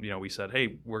we said,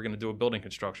 hey, we're going to do a building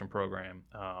construction program.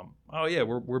 Oh yeah,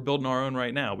 we're building our own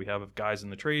right now. We have guys in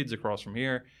the trades across from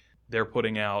here. They're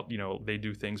putting out, they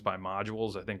do things by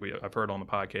modules. I think I've heard on the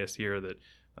podcast here that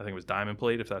I think it was Diamond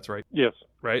Plate, if that's right. Yes.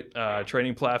 Right.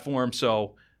 Training platform.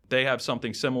 So they have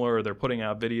something similar. They're putting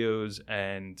out videos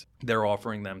and they're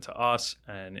offering them to us.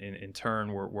 And in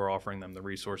turn, we're offering them the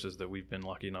resources that we've been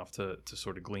lucky enough to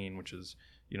sort of glean, which is,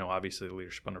 obviously the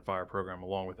Leadership Under Fire program,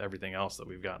 along with everything else that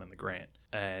we've gotten in the grant.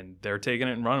 And they're taking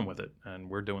it and running with it. And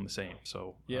we're doing the same.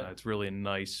 So it's really a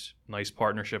nice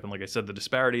partnership. And like I said, the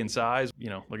disparity in size,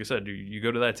 like I said, you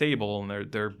go to that table and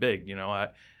they're big.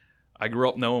 I grew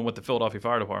up knowing what the Philadelphia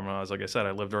Fire Department was. Like I said,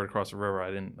 I lived right across the river.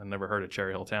 I never heard of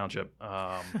Cherry Hill Township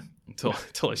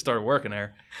until I started working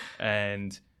there.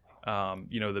 And,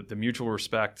 the mutual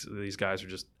respect, these guys are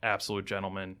just absolute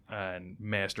gentlemen and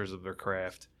masters of their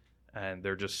craft. And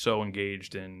they're just so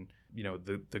engaged in,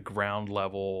 the ground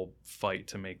level fight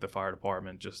to make the fire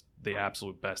department just the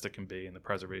absolute best it can be in the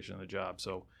preservation of the job.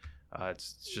 So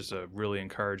it's just a really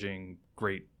encouraging,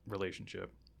 great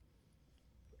relationship.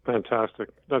 Fantastic.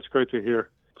 That's great to hear.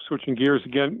 Switching gears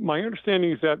again, my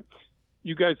understanding is that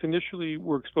you guys initially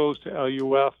were exposed to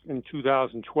LUF in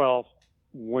 2012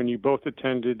 when you both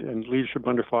attended a Leadership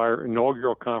Under Fire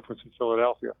inaugural conference in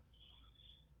Philadelphia.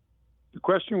 The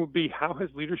question would be, how has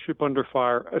Leadership Under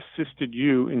Fire assisted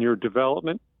you in your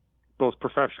development, both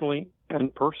professionally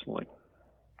and personally?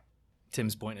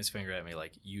 Tim's pointing his finger at me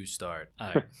like, you start.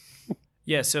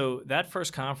 Yeah, so that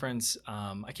first conference,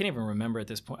 I can't even remember at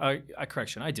this point.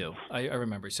 Correction, I do. I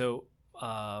remember. So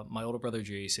my older brother,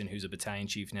 Jason, who's a battalion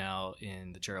chief now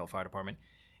in the Cherry Hill Fire Department,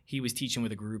 he was teaching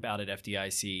with a group out at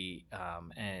FDIC,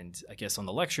 and I guess on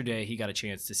the lecture day, he got a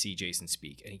chance to see Jason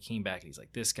speak. And he came back and he's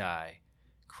like, this guy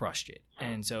crushed it.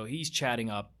 And so he's chatting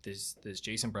up this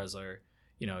Jason Bresler,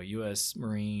 U.S.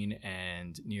 Marine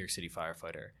and New York City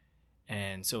firefighter.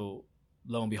 And so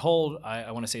lo and behold, I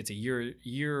want to say it's a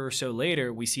year or so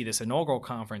later, we see this inaugural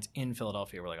conference in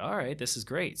Philadelphia. We're like, all right, this is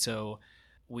great. So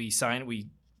we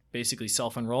basically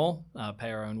self-enroll,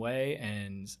 pay our own way,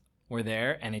 and we're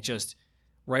there. And it just,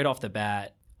 right off the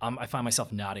bat, I find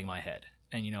myself nodding my head.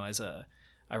 And,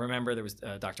 I remember there was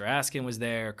Dr. Askin was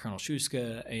there, Colonel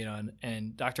Shuska,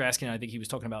 and Dr. Askin, I think he was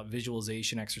talking about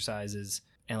visualization exercises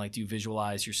and like, do you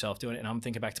visualize yourself doing it? And I'm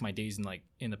thinking back to my days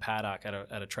in the paddock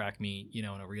at a track meet, in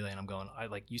a relay, and I'm going, I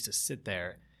used to sit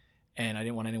there and I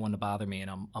didn't want anyone to bother me, and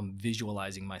I'm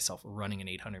visualizing myself running an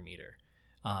 800 meter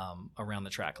around the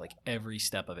track, like every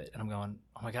step of it. And I'm going,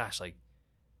 oh my gosh, like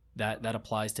that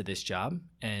applies to this job,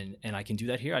 and I can do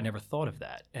that here. I never thought of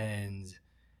that. And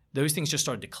those things just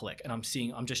started to click, and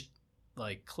I'm just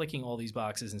like clicking all these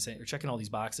boxes and checking all these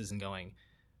boxes and going,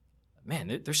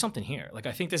 man, there's something here. Like,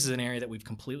 I think this is an area that we've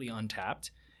completely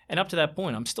untapped. And up to that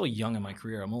point, I'm still young in my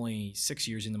career. I'm only 6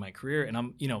 years into my career, and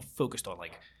I'm, focused on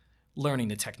like learning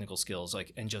the technical skills,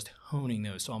 like, and just honing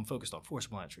those. So I'm focused on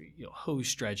forcible entry, hose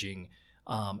stretching,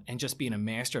 and just being a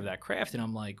master of that craft. And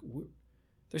I'm like,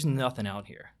 there's nothing out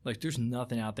here. Like, there's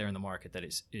nothing out there in the market that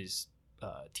is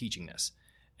teaching this.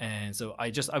 And so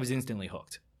I was instantly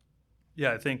hooked.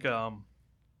 Yeah, I think,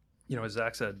 as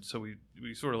Zach said, so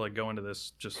we sort of like go into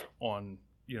this just on,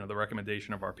 the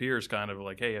recommendation of our peers, kind of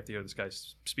like, hey, you have to hear this guy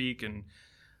speak. And,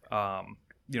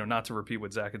 not to repeat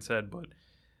what Zach had said, but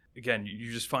again,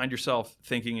 you just find yourself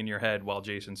thinking in your head while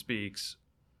Jason speaks,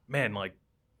 man, like,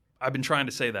 I've been trying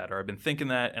to say that, or I've been thinking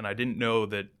that, and I didn't know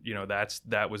that,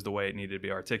 that was the way it needed to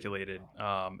be articulated.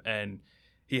 And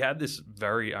he had this I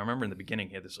remember in the beginning,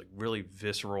 he had this like really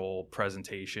visceral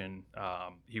presentation.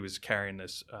 He was carrying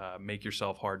this make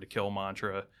yourself hard to kill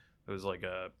mantra. It was like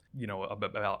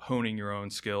about honing your own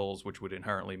skills, which would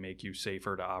inherently make you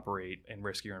safer to operate in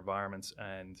riskier environments.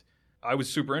 And I was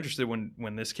super interested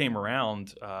when this came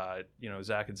around.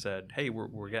 Zach had said, hey,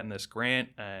 we're getting this grant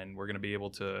and we're going to be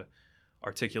able to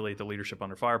articulate the Leadership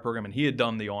Under Fire program. And he had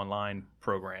done the online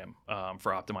program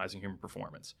for optimizing human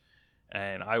performance.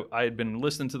 And I had been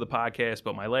listening to the podcast,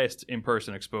 but my last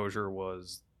in-person exposure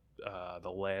was the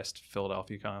last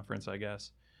Philadelphia conference, I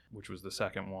guess, which was the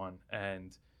second one.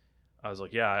 And I was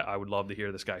like, yeah, I would love to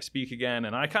hear this guy speak again.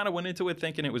 And I kind of went into it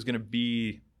thinking it was going to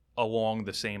be along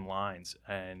the same lines.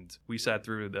 And we sat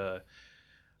through the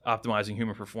Optimizing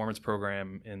Human Performance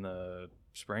program in the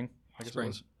spring, I guess it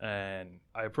was. And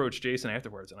I approached Jason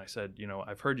afterwards and I said,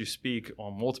 I've heard you speak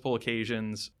on multiple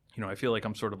occasions. I feel like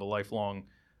I'm sort of a lifelong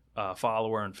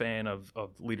follower and fan of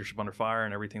Leadership Under Fire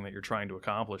and everything that you're trying to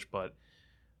accomplish. But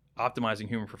Optimizing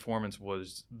Human Performance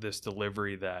was this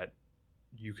delivery that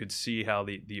you could see how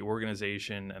the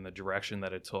organization and the direction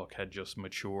that it took had just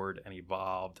matured and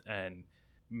evolved. And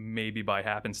maybe by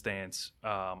happenstance,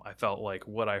 I felt like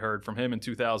what I heard from him in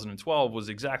 2012 was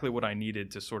exactly what I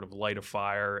needed to sort of light a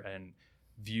fire and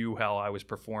view how I was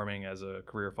performing as a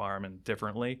career fireman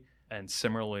differently. And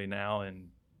similarly now in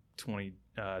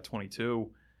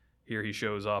 2022, here he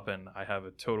shows up and I have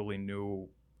a totally new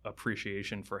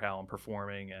appreciation for how I'm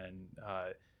performing, and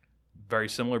very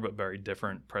similar but very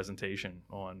different presentation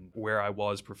on where I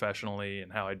was professionally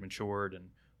and how I'd matured and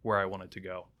where I wanted to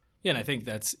go. Yeah, and I think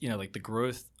that's, like the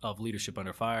growth of Leadership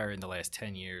Under Fire in the last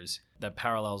 10 years, that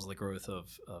parallels the growth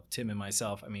of Tim and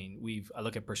myself. I mean, I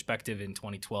look at perspective in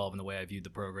 2012 and the way I viewed the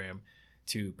program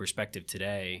to perspective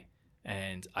today,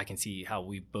 and I can see how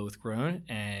we've both grown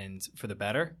and for the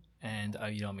better. And,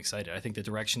 I'm excited. I think the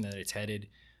direction that it's headed,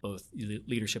 both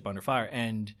Leadership Under Fire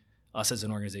and us as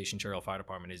an organization, Cherry Hill Fire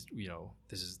Department, is,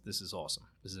 this is awesome.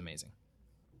 This is amazing.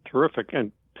 Terrific.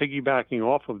 And piggybacking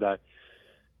off of that,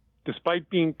 despite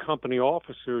being company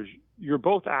officers, you're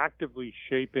both actively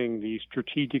shaping the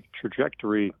strategic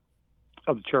trajectory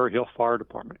of the Cherry Hill Fire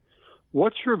Department.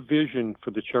 What's your vision for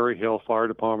the Cherry Hill Fire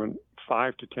Department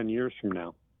 5 to 10 years from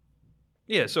now?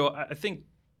 Yeah, so I think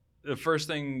the first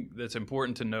thing that's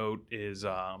important to note is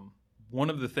one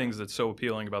of the things that's so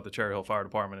appealing about the Cherry Hill Fire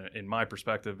Department, in my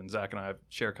perspective, and Zach and I have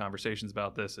shared conversations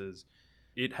about this, is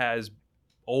it has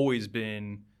always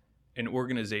been an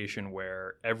organization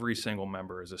where every single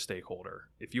member is a stakeholder.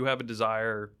 If you have a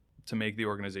desire to make the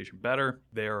organization better,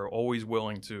 they are always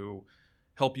willing to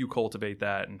help you cultivate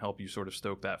that and help you sort of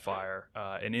stoke that fire.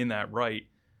 And in that right,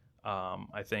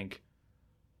 I think,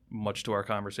 much to our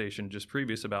conversation just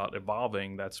previous about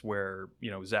evolving, that's where,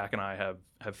 Zach and I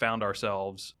have found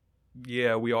ourselves.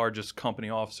 Yeah, we are just company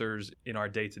officers in our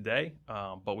day-to-day,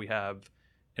 but we have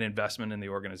an investment in the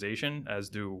organization, as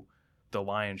do the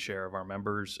lion's share of our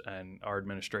members and our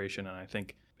administration. And I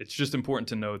think it's just important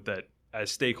to note that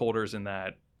as stakeholders in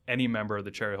that, any member of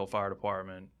the Cherry Hill Fire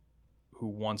Department who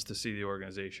wants to see the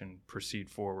organization proceed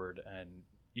forward and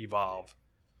evolve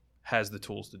has the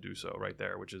tools to do so right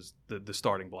there, which is the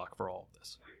starting block for all of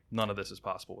this. None of this is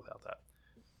possible without that.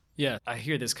 Yeah, I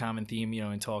hear this common theme,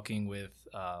 in talking with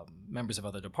members of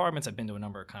other departments. I've been to a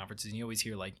number of conferences, and you always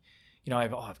hear like,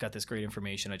 I've got this great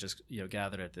information I just,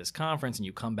 gathered at this conference, and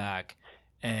you come back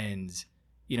and,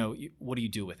 what do you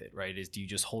do with it, right? Do you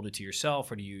just hold it to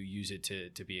yourself, or do you use it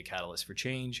to be a catalyst for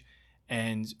change?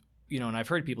 And, and I've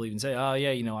heard people even say, oh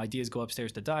yeah, ideas go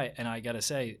upstairs to die. And I got to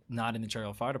say, not in the Cherry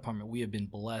Hill Fire Department. We have been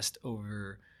blessed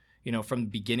over, from the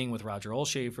beginning with Roger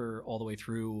Olshafer all the way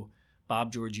through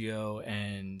Bob Giorgio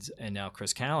and now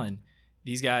Chris Callan.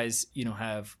 These guys,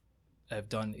 have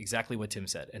done exactly what Tim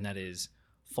said, and that is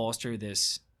foster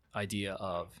this idea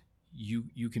of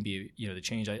you can be, the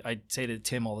change. I say to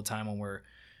Tim all the time when we're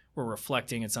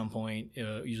reflecting at some point,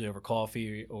 usually over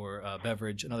coffee or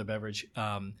another beverage.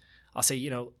 I'll say,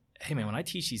 hey man, when I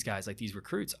teach these guys, like these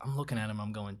recruits, I'm looking at them,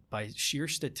 I'm going, by sheer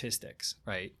statistics,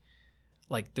 right?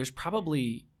 Like there's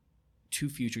probably 2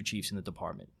 future chiefs in the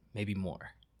department, maybe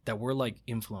more, that we're like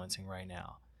influencing right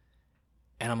now.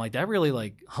 And I'm like, that really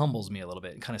like humbles me a little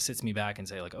bit and kind of sits me back and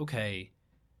say like, okay,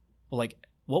 well, like,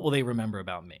 what will they remember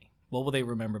about me? What will they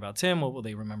remember about Tim? What will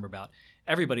they remember about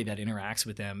everybody that interacts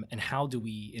with them? And how do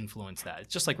we influence that?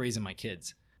 It's just like raising my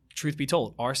kids. Truth be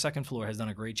told, our second floor has done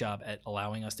a great job at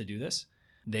allowing us to do this.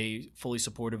 They fully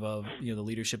supportive of the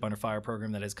Leadership Under Fire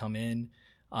program that has come in,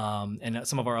 and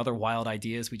some of our other wild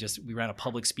ideas. We ran a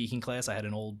public speaking class. I had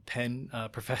an old Penn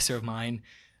professor of mine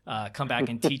come back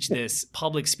and teach this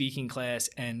public speaking class,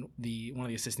 and one of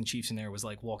the assistant chiefs in there was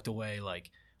like walked away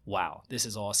like, wow, this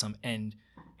is awesome. And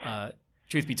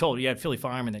truth be told, you had Philly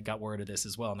firemen that got word of this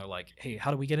as well, and they're like, hey,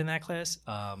 how do we get in that class?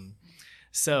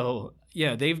 So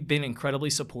yeah, they've been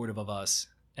incredibly supportive of us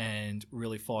and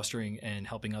really fostering and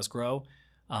helping us grow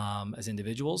as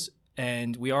individuals.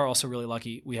 And we are also really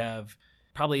lucky. We have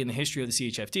probably in the history of the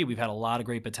CHFD, we've had a lot of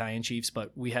great battalion chiefs,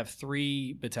 but we have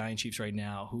 3 battalion chiefs right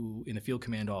now who in the field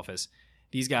command office,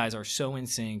 these guys are so in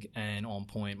sync and on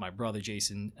point. My brother,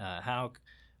 Jason Hauk,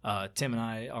 Tim and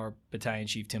I, our battalion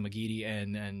chief, Tim Magidi,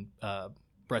 and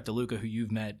Brett DeLuca, who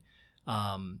you've met,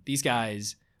 these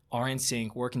guys are in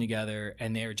sync, working together,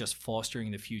 and they're just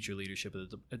fostering the future leadership of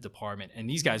the department. And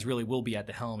these guys really will be at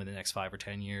the helm in the next 5 or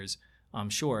 10 years, I'm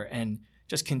sure. And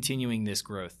just continuing this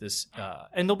growth,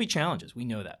 and there'll be challenges. We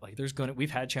know that. Like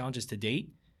we've had challenges to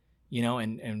date,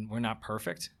 and we're not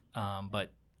perfect.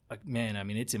 But man, I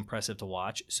mean, it's impressive to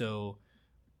watch. So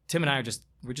Tim and I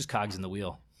we're just cogs in the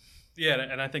wheel. Yeah,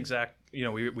 and I think Zach,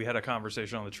 we had a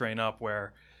conversation on the train up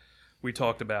where we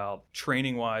talked about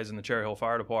training-wise in the Cherry Hill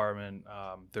Fire Department.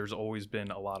 There's always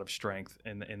been a lot of strength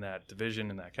in that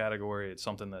division, in that category. It's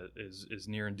something that is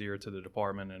near and dear to the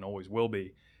department and always will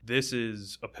be. This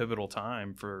is a pivotal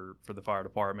time for the fire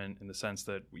department in the sense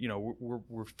that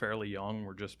we're fairly young.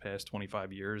 We're just past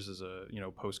 25 years as a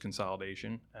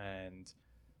post-consolidation, and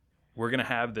we're going to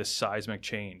have this seismic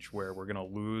change where we're going to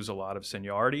lose a lot of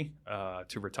seniority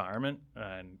to retirement,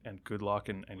 and good luck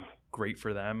and great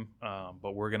for them.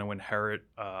 But we're going to inherit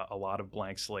a lot of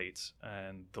blank slates.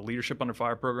 And the Leadership Under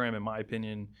Fire program, in my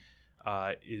opinion,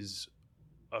 is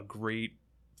a great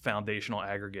foundational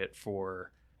aggregate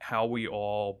for how we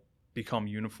all become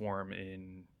uniform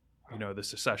in, the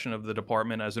succession of the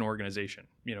department as an organization.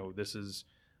 This is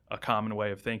a common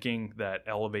way of thinking that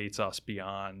elevates us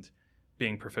beyond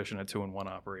being proficient at 2-in-1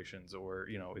 operations, or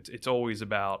it's always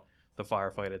about the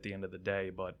firefight at the end of the day.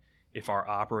 But if our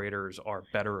operators are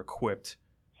better equipped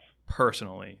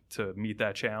personally to meet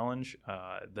that challenge,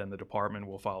 then the department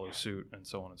will follow suit, and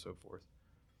so on and so forth.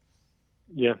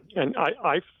 Yeah, and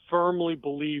I firmly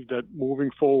believe that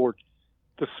moving forward,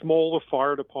 the smaller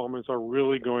fire departments are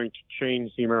really going to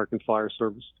change the American Fire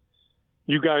Service.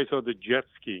 You guys are the jet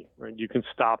ski, right? You can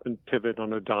stop and pivot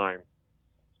on a dime.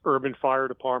 Urban fire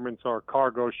departments are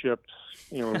cargo ships.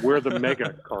 We're the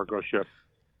mega cargo ship.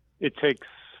 It takes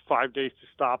 5 days to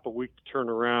stop, a week to turn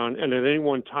around, and at any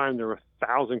one time there are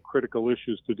 1,000 critical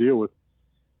issues to deal with.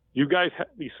 You guys have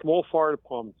these small fire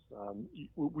departments.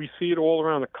 We see it all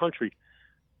around the country.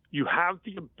 You have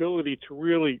the ability to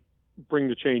really bring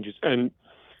the changes. And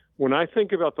when I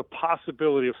think about the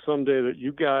possibility of someday that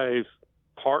you guys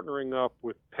partnering up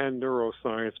with Penn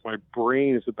Neuroscience, my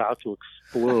brain is about to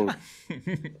explode.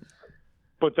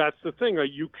 But that's the thing.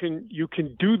 You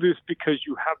can do this because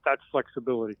you have that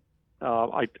flexibility.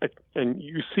 And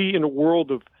you see in a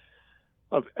world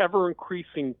of ever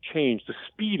increasing change, the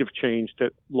speed of change,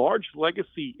 that large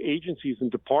legacy agencies and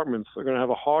departments are going to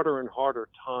have a harder and harder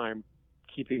time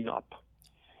keeping up.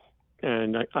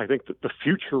 And I think that the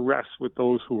future rests with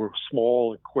those who are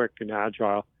small and quick and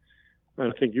agile.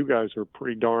 And I think you guys are a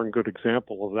pretty darn good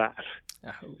example of that.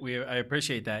 I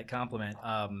appreciate that compliment.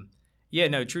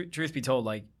 Truth be told,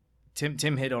 like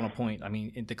Tim hit on a point. I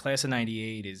mean, the class of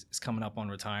 '98 is coming up on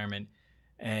retirement,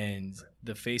 and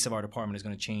the face of our department is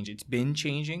going to change. It's been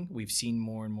changing. We've seen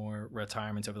more and more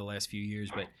retirements over the last few years,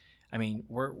 but I mean,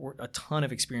 we're a ton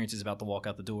of experiences about to walk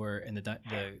out the door, and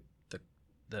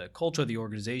the culture of the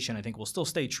organization, I think, will still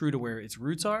stay true to where its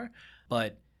roots are.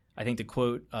 But I think to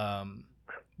quote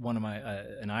one of my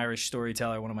an Irish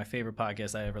storyteller, one of my favorite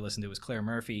podcasts I ever listened to was Claire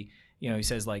Murphy. He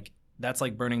says, like, that's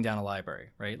like burning down a library,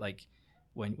 right? Like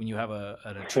when you have an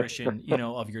attrition,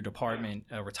 of your department,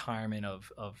 a retirement of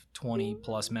 20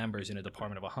 plus members in a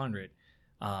department of 100,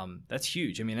 that's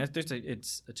huge. I mean,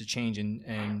 it's a change,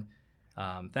 and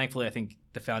thankfully, I think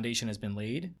the foundation has been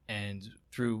laid, and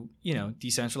through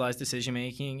decentralized decision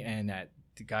making, and that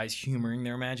the guys humoring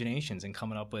their imaginations and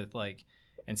coming up with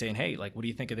and saying, hey, what do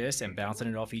you think of this, and bouncing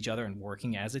it off each other and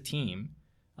working as a team.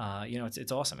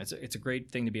 It's awesome. It's a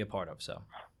great thing to be a part of. So.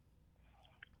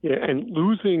 Yeah, and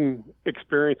losing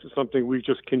experience is something we've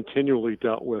just continually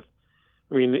dealt with.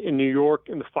 I mean, in New York,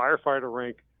 in the firefighter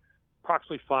rank,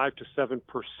 approximately 5 to 7%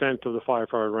 of the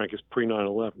firefighter rank is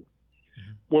pre-9/11. Mm-hmm.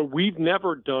 What we've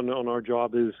never done on our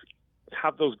job is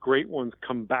have those great ones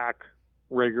come back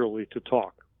regularly to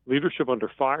talk. Leadership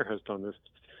Under Fire has done this.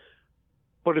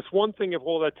 But it's one thing if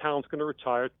all that talent's going to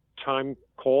retire, time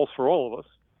calls for all of us,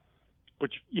 but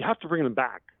you have to bring them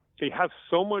back. They have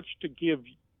so much to give.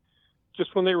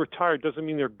 Just when they retire doesn't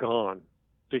mean they're gone.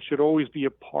 They should always be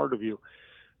a part of you.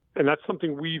 And that's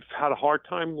something we've had a hard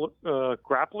time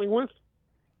grappling with.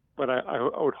 But I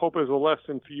would hope as a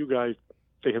lesson for you guys,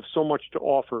 they have so much to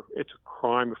offer. It's a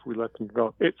crime if we let them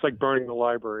go. It's like burning the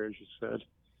library, as you said.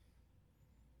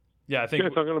 Yeah, I think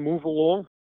if I'm going to move along,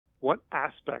 what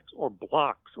aspects or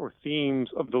blocks or themes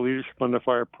of the Leadership Under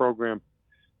Fire program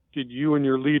did you and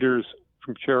your leaders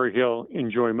from Cherry Hill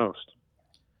enjoy most?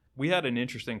 We had an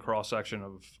interesting cross-section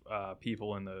of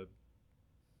people in the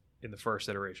in the first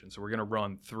iteration. So we're going to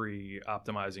run 3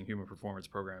 optimizing human performance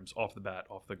programs off the bat,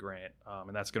 off the grant.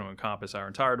 And that's going to encompass our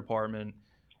entire department,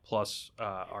 plus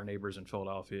our neighbors in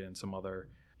Philadelphia and some other,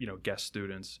 guest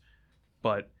students.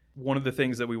 But one of the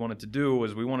things that we wanted to do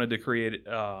was we wanted to create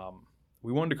a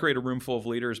room full of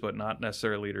leaders, but not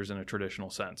necessarily leaders in a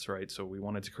traditional sense, right? So we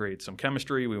wanted to create some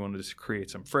chemistry. We wanted to create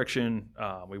some friction.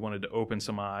 We wanted to open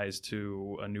some eyes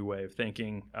to a new way of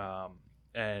thinking.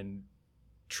 And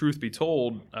truth be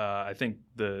told, I think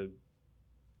the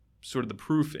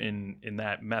proof in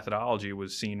that methodology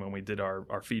was seen when we did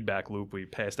our feedback loop. We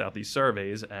passed out these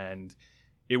surveys, and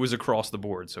it was across the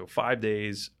board. So 5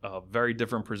 days of very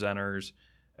different presenters,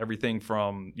 everything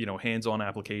from, hands-on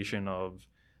application of,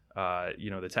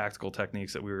 the tactical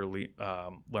techniques that we were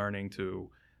learning to,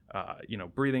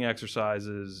 breathing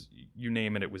exercises, you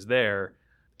name it, it was there.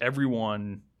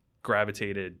 Everyone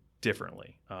gravitated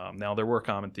differently. Now, there were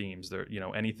common themes. There,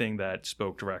 anything that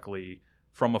spoke directly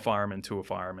from a fireman to a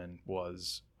fireman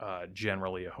was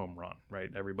generally a home run, right?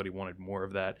 Everybody wanted more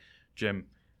of that. Jim,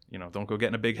 don't go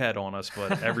getting a big head on us,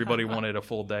 but everybody wanted a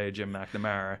full day of Jim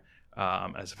McNamara.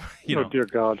 Oh, dear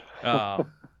God.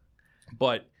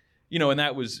 But, and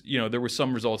that was, there were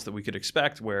some results that we could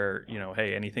expect where,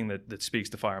 hey, anything that speaks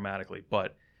to firematically.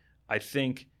 But I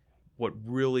think what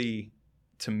really,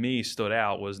 to me, stood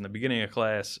out was in the beginning of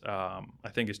class, I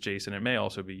think it's Jason, it may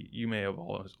also be, you may have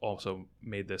also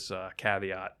made this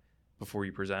caveat before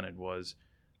you presented, was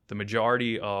the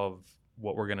majority of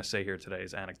what we're going to say here today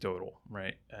is anecdotal,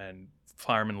 right? And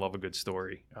firemen love a good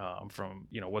story, from,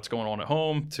 what's going on at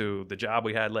home to the job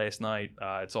we had last night.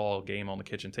 It's all game on the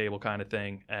kitchen table kind of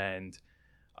thing. And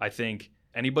I think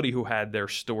anybody who had their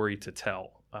story to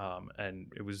tell,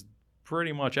 and it was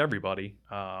pretty much everybody,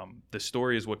 the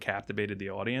story is what captivated the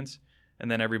audience. And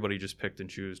then everybody just picked and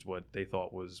chose what they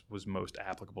thought was most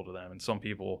applicable to them. And some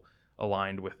people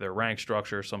aligned with their rank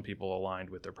structure, some people aligned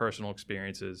with their personal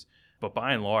experiences. But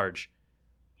by and large,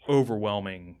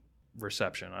 overwhelming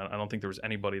reception. I don't think there was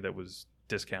anybody that was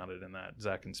discounted in that.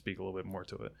 Zach can speak a little bit more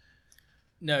to it.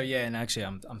 No, yeah, and actually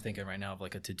I'm thinking right now of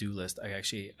like a to-do list. I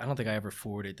don't think I ever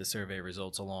forwarded the survey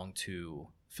results along to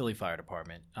Philly Fire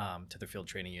Department, to their field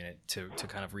training unit to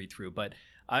kind of read through. But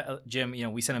Jim,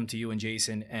 we sent them to you and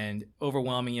Jason, and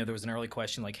overwhelming, there was an early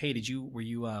question like, hey, were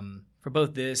you for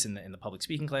both this and the public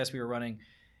speaking class we were running,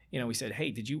 we said,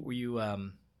 hey, were you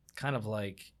kind of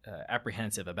like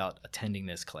apprehensive about attending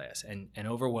this class? And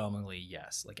overwhelmingly,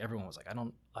 yes. Like everyone was like, I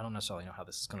don't necessarily know how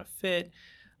this is going to fit,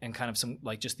 and kind of some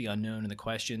like just the unknown in the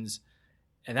questions.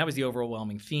 And that was the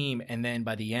overwhelming theme. And then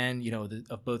by the end,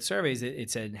 of both surveys,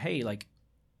 it said, hey, like,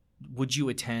 would you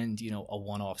attend, a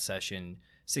one-off session,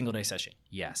 single day session?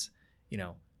 Yes.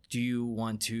 Do you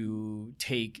want to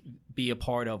be a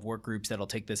part of work groups that'll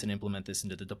take this and implement this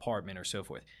into the department or so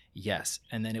forth? Yes.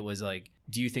 And then it was like,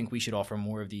 do you think we should offer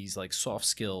more of these like soft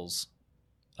skills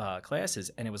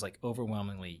classes? And it was like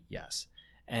overwhelmingly yes.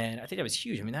 And I think that was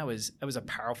huge. I mean, that was a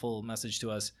powerful message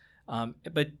to us.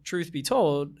 But truth be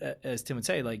told, as Tim would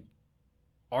say, like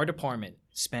our department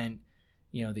spent,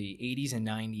 the 80s and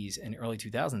 90s and early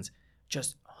 2000s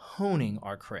just honing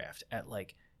our craft at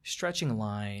like stretching a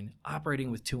line,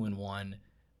 operating with 2-in-1.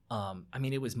 I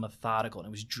mean, it was methodical and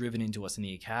it was driven into us in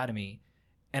the academy.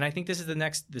 And I think this is the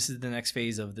next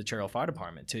phase of the Cherry Hill Fire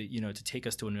Department to take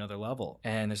us to another level.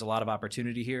 And there's a lot of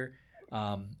opportunity here.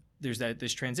 There's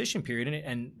this transition period,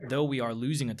 and though we are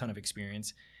losing a ton of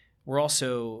experience, we're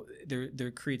also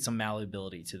there creates some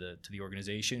malleability to the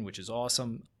organization, which is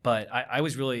awesome. But I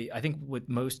think what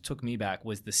most took me back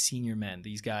was the senior men,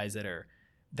 these guys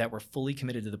that were fully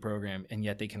committed to the program, and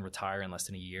yet they can retire in less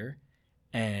than a year,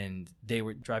 and they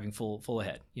were driving full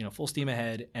ahead, full steam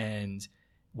ahead, and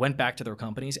went back to their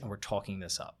companies and were talking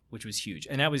this up, which was huge.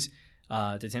 And that was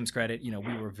to Tim's credit,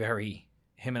 we were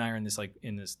him and I are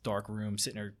in this dark room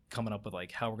sitting there coming up with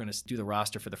like how we're going to do the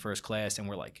roster for the first class, and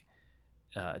we're like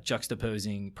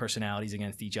juxtaposing personalities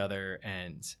against each other,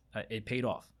 and it paid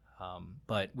off.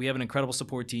 But we have an incredible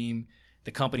support team,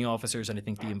 the company officers, and I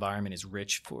think the environment is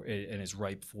rich for and is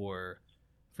ripe for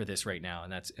this right now,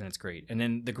 and that's great. And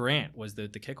then the grant was the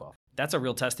kickoff. That's a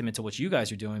real testament to what you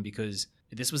guys are doing, because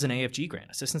this was an AFG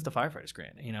grant, Assistance to Firefighters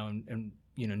grant. And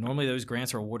normally those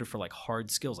grants are awarded for like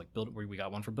hard skills, like we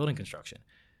got one for building construction,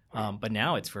 but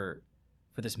now it's for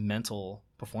this mental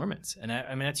performance. And I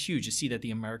mean, that's huge to see that the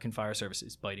American Fire Service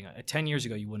is biting on it. 10 years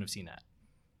ago, you wouldn't have seen that.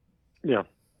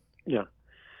 Yeah.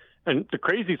 And the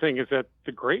crazy thing is that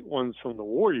the great ones from the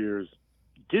war years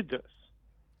did this.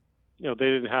 They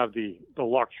didn't have the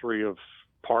luxury of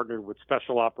partnered with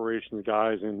special operations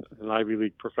guys and Ivy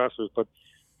League professors, but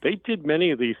they did many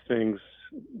of these things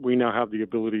we now have the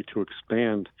ability to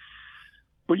expand.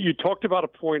 But you talked about a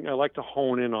point I'd like to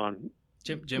hone in on.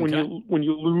 Jim, when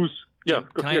you lose, Jim,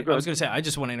 I was going to say, I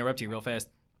just want to interrupt you real fast.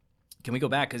 Can we go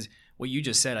back? Because what you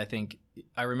just said, I think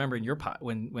I remember in your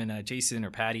when Jason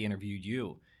or Patty interviewed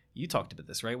you, you talked about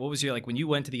this, right? What was your, like, when you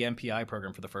went to the MPI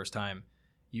program for the first time?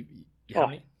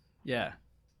 Yeah.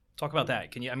 Talk about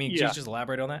that. Can you? Can you just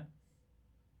elaborate on that?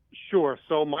 Sure.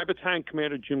 So my battalion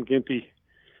commander, Jim Gimpy,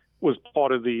 was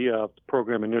part of the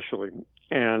program initially,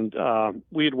 and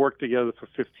we had worked together for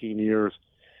 15 years.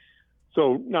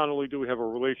 So not only do we have a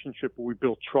relationship, but we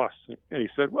built trust. And he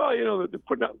said, well,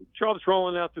 they're Charlie's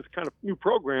rolling out this kind of new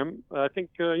program. I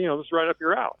think, this is right up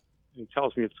your alley. And he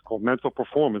tells me it's called Mental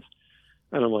Performance.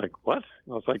 And I'm like, what?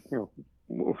 I was like,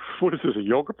 what is this, a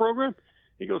yoga program?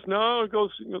 He goes, no. He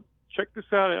goes, check this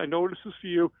out. I know this is for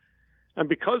you. And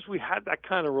because we had that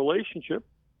kind of relationship,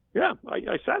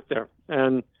 I sat there.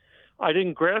 And I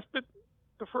didn't grasp it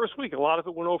the first week. A lot of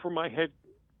it went over my head.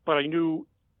 But I knew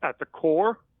at the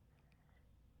core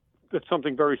that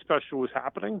something very special was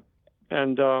happening.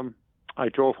 And I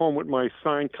drove home with my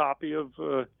signed copy of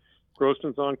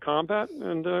Grossman's On Combat.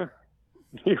 And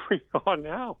here we are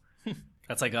now.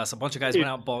 That's like us. A bunch of guys went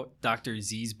out and bought Dr.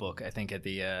 Z's book, I think, at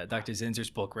the Dr. Zinzer's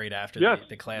book right after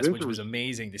the class, which was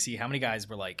amazing to see how many guys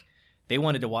were like, they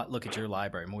wanted to look at your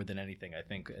library more than anything, I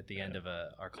think, at the end of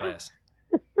our class.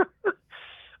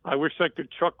 I wish I could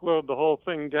truckload the whole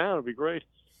thing down. It'd be great.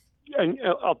 And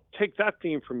I'll take that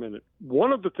theme for a minute.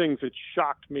 One of the things that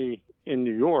shocked me in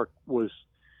New York was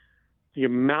the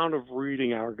amount of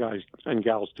reading our guys and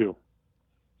gals do.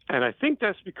 And I think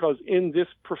that's because in this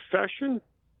profession,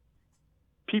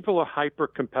 people are hyper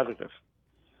competitive.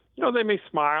 They may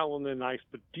smile and they're nice,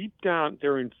 but deep down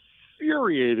they're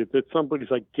infuriated that somebody's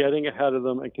like getting ahead of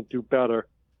them and can do better.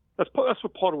 That's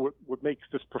what part of what makes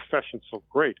this profession so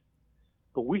great.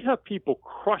 But we have people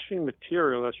crushing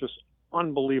material that's just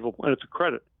unbelievable, and it's a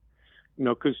credit,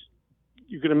 because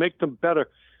you're going to make them better.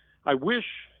 I wish,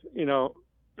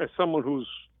 as someone who's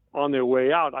on their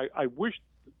way out, I wish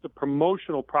the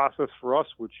promotional process for us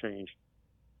would change.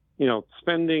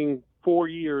 Spending 4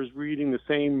 years reading the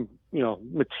same,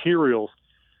 materials,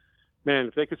 man,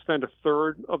 if they could spend a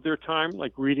third of their time,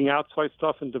 like reading outside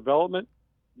stuff and development,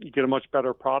 you get a much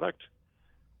better product.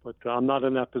 But I'm not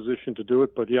in that position to do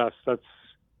it. But yes,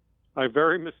 I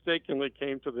very mistakenly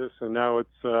came to this, and now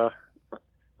it's,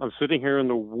 I'm sitting here in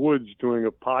the woods doing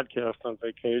a podcast on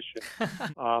vacation.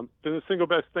 Been the single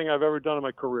best thing I've ever done in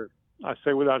my career. I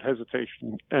say without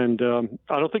hesitation. And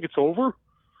I don't think it's over.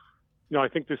 I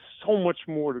think there's so much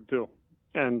more to do.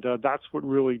 And that's what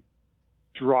really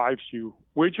drives you.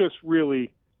 We're just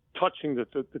really touching the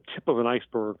tip of an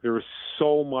iceberg. There is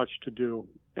so much to do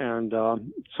and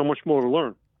so much more to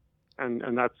learn.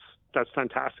 And that's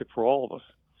fantastic for all of us.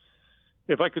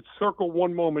 If I could circle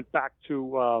one moment back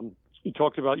to, you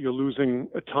talked about you're losing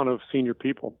a ton of senior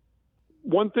people.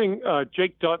 One thing,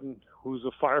 Jake Dutton, who's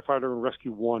a firefighter in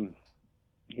Rescue 1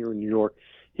 here in New York,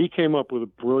 he came up with a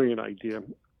brilliant idea.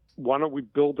 Why don't we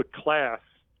build a class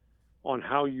on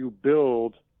how you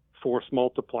build force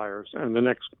multipliers and the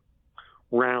next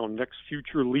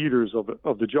future leaders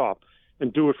of the job,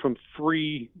 and do it from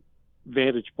 3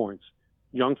 vantage points: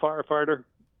 young firefighter,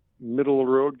 middle of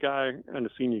the road guy, and a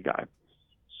senior guy.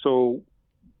 So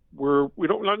we're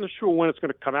not sure when it's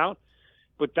going to come out,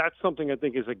 but that's something I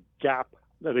think is a gap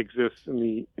that exists in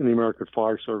the American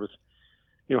Fire Service.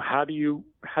 How do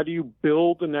you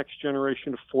build the next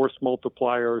generation of force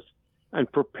multipliers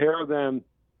and prepare them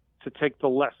to take the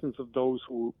lessons of those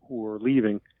who are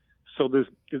leaving, so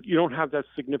you don't have that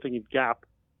significant gap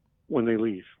when they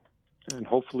leave, and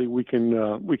hopefully we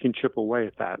can chip away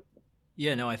at that.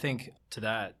 Yeah, no, I think to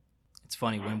that, it's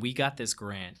funny when we got this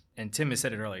grant, and Tim has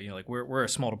said it earlier. We're a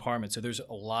small department, so there's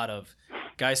a lot of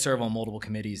guys serve on multiple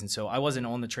committees, and so I wasn't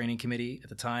on the training committee at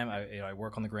the time. I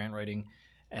work on the grant writing,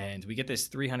 and we get this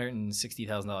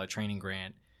 $360,000 training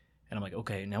grant. And I'm like,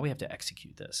 okay, now we have to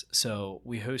execute this. So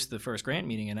we host the first grant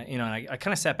meeting, and I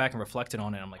kind of sat back and reflected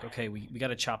on it. I'm like, okay, we got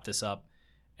to chop this up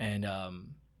and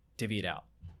divvy it out.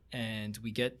 And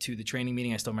we get to the training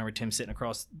meeting. I still remember Tim sitting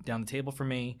down the table from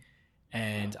me,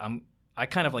 and I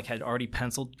kind of had already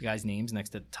penciled the guys' names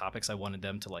next to topics I wanted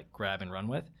them to grab and run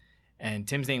with. And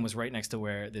Tim's name was right next to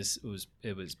where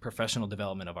it was professional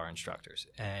development of our instructors,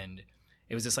 and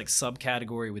it was this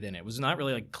subcategory within it. It was not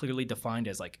really clearly defined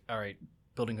as all right,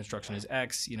 building construction is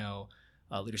X,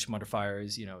 leadership under fire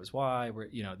is Y.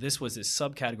 This was this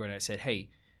subcategory, and I said, hey,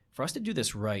 for us to do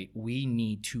this right, we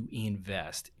need to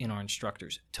invest in our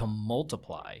instructors to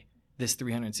multiply this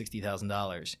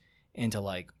 $360,000 into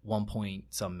 1 point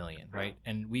some million, right?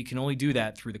 And we can only do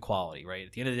that through the quality, right?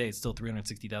 At the end of the day, it's still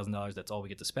 $360,000. That's all we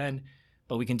get to spend.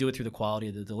 but we can do it through the quality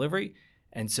of the delivery.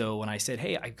 And so when I said,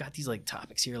 hey, I've got these like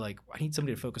topics here, like I need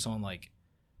somebody to focus on like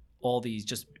all these,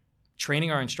 just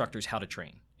training our instructors how to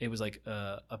train. It was like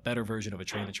a better version of a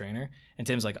train the trainer. And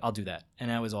Tim's like, I'll do that. And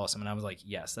that was awesome. And I was like,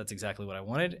 yes, that's exactly what I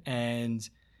wanted. And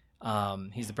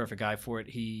he's the perfect guy for it.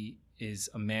 He is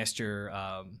a master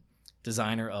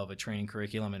designer of a training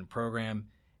curriculum and program.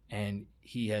 And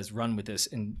he has run with this.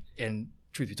 And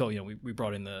truth be told, we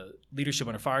brought in the leadership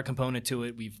under fire component to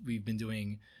it. We've been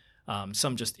doing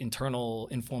some just internal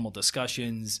informal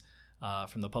discussions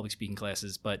from the public speaking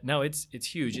classes. But no, it's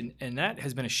huge. And that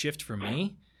has been a shift for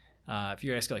me. If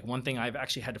you're asking like one thing I've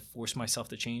actually had to force myself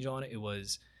to change on, it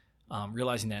was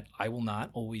realizing that I will not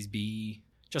always be,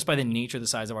 just by the nature of the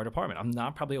size of our department, I'm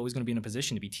not probably always going to be in a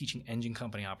position to be teaching engine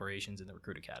company operations in the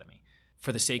Recruit Academy.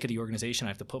 For the sake of the organization, I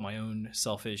have to put my own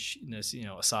selfishness,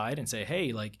 aside and say,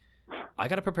 hey, like I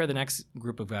got to prepare the next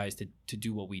group of guys to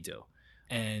do what we do.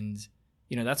 And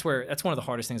that's one of the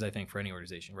hardest things I think for any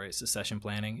organization, right? Succession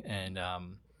planning. And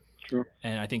Sure.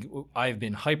 And I think I've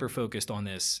been hyper focused on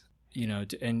this,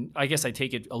 and I guess I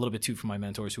take it a little bit too from my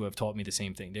mentors who have taught me the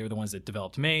same thing. They were the ones that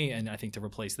developed me, and I think to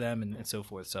replace them and so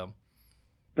forth. So,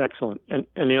 Excellent. And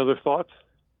any other thoughts?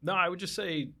 No, I would just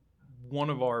say one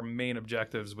of our main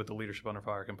objectives with the Leadership Under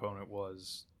Fire component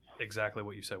was exactly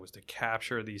what you said, was to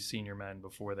capture these senior men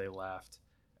before they left.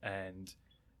 And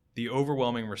the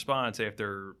overwhelming response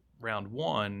after round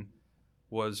one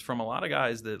was from a lot of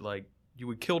guys that like you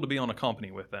would kill to be on a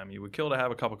company with them. You would kill to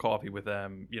have a cup of coffee with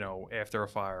them, after a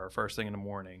fire or first thing in the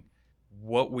morning.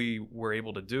 What we were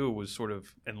able to do was sort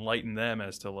of enlighten them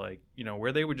as to like,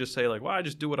 where they would just say like, well, I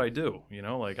just do what I do,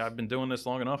 like I've been doing this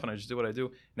long enough and I just do what I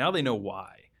do. Now they know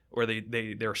why, or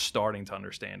they're starting to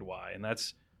understand why. And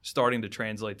that's starting to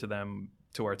translate to them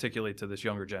to articulate to this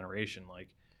younger generation. Like,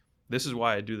 this is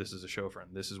why I do this as a show friend.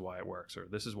 This is why it works, or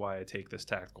this is why I take this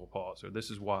tactical pause, or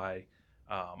this is why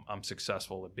I'm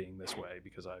successful at being this way,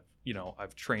 because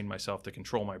I've trained myself to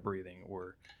control my breathing,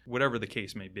 or whatever the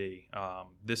case may be.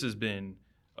 This has been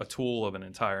a tool of an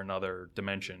entire another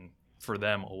dimension for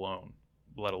them alone,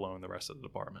 let alone the rest of the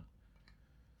department.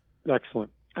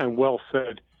 Excellent. And well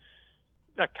said.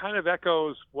 That kind of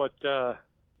echoes what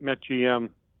Met GM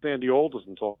Sandy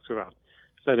Alderson talks about,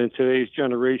 that in today's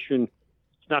generation,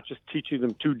 it's not just teaching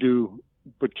them to do,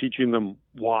 but teaching them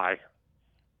why.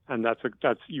 And that's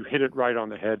you hit it right on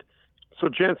the head. So,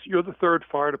 gents, you're the third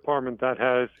fire department that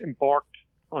has embarked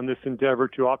on this endeavor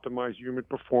to optimize human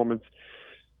performance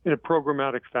in a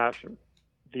programmatic fashion,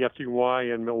 the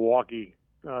FDY and Milwaukee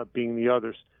being the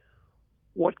others.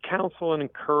 What counsel and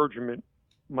encouragement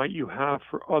might you have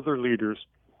for other leaders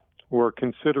who are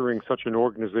considering such an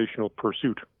organizational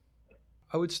pursuit?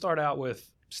 I would start out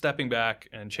with stepping back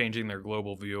and changing their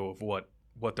global view of what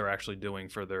they're actually doing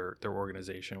for their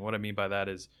organization. What I mean by that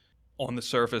is, on the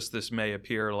surface, this may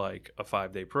appear like a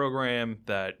 5-day program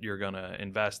that you're going to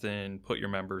invest in, put your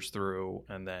members through,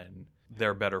 and then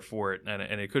they're better for it.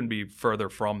 And it couldn't be further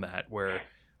from that, where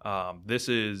this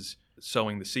is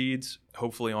sowing the seeds,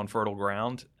 hopefully on fertile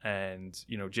ground. And,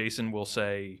 Jason will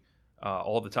say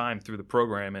all the time through the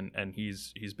program, and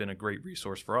he's been a great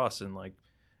resource for us. And like,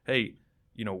 hey,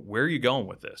 where are you going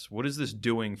with this? What is this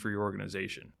doing for your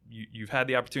organization? You've had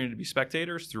the opportunity to be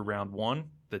spectators through round one.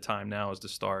 The time now is to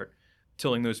start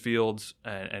tilling those fields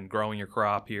and growing your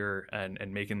crop here and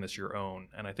making this your own.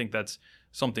 And I think that's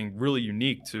something really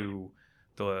unique to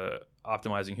the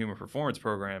Optimizing Human Performance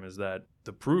program, is that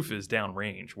the proof is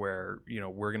downrange, where,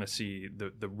 we're going to see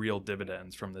the real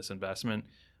dividends from this investment,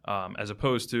 as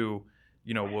opposed to,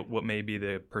 what may be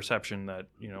the perception that,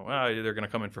 they're going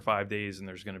to come in for 5 days and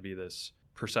there's going to be this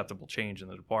perceptible change in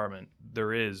the department.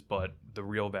 There is, but the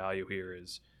real value here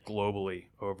is globally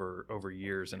over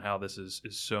years, and how this is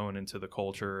sown into the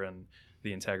culture and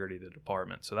the integrity of the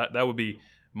department. So that would be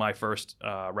my first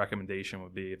recommendation,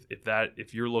 would be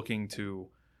if you're looking to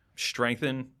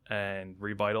strengthen and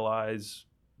revitalize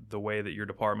the way that your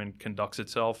department conducts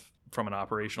itself from an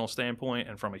operational standpoint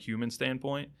and from a human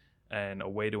standpoint, and a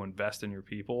way to invest in your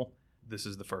people, this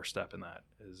is the first step in that,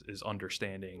 is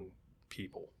understanding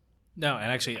people. No,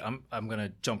 and actually, I'm going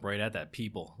to jump right at that.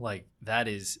 People, like that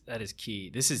is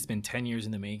key. This has been 10 years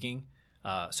in the making.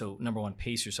 So number one,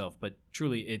 pace yourself. But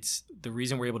truly, it's the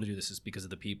reason we're able to do this is because of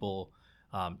the people,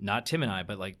 not Tim and I,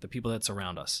 but like the people that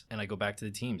surround us. And I go back to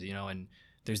the teams, and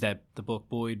there's the book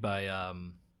Boyd by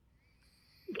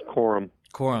Quorum.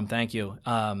 Thank you.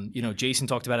 Jason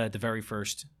talked about it at the very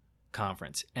first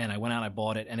conference, and I went out and I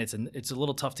bought it, and it's a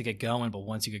little tough to get going, but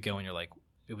once you get going,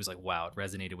 it was like, wow, it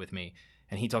resonated with me.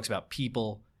 And he talks about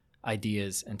people,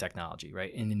 ideas, and technology,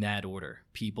 right? And in that order,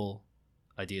 people,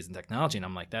 ideas, and technology. And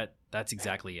I'm like, that's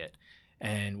exactly it.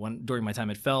 And during my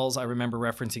time at Fells, I remember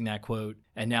referencing that quote.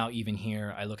 And now even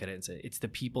here, I look at it and say, it's the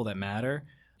people that matter.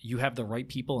 You have the right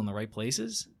people in the right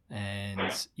places. And,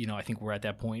 I think we're at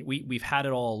that point. We've had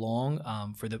it all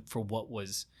along for what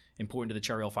was important to the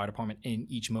Cherry Hill Fire Department in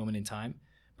each moment in time.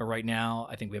 But right now,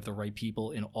 I think we have the right people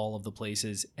in all of the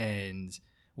places, and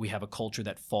we have a culture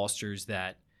that fosters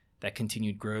that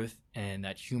continued growth and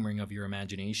that humoring of your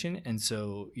imagination. And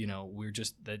so, we're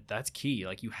just that's key.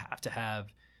 Like, you have to have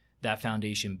that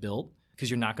foundation built,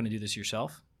 because you're not going to do this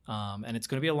yourself. And it's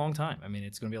going to be a long time. I mean,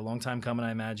 it's going to be a long time coming,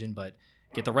 I imagine, but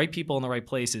get the right people in the right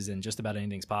places and just about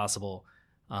anything's possible.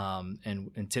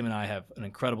 And Tim and I have an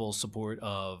incredible support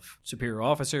of superior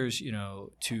officers,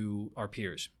 to our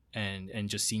peers and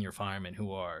just senior firemen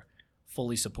who are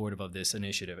fully supportive of this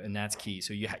initiative. And that's key.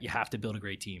 So you have to build a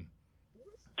great team.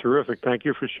 Terrific. Thank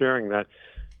you for sharing that.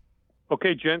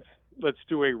 Okay, gents, let's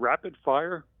do a rapid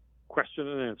fire question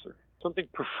and answer. Something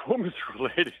performance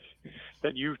related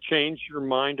that you've changed your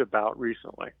mind about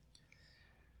recently.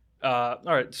 All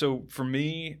right. So for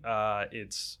me,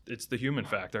 it's the human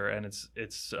factor, and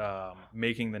it's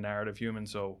making the narrative human.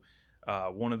 So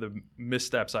one of the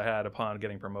missteps I had upon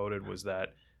getting promoted was that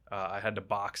I had to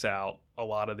box out a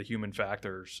lot of the human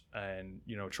factors and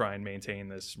try and maintain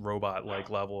this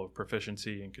robot-like level of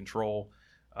proficiency and control.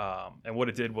 And what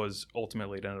it did was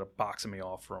ultimately it ended up boxing me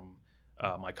off from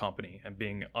my company and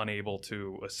being unable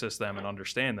to assist them and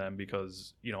understand them,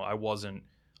 because I wasn't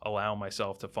allow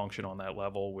myself to function on that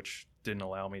level, which didn't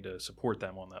allow me to support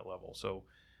them on that level. So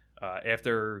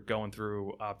after going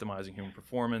through optimizing human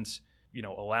performance,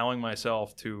 allowing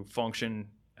myself to function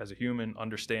as a human,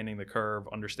 understanding the curve,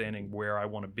 understanding where I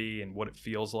want to be and what it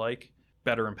feels like,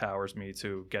 better empowers me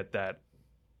to get that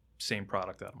same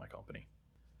product out of my company.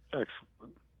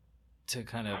 Excellent. To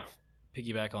kind of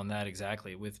piggyback on that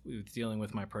exactly, with dealing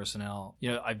with my personnel,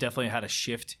 I've definitely had a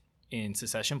shift in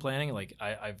succession planning. Like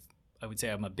I would say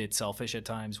I'm a bit selfish at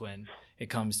times when it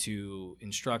comes to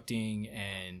instructing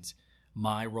and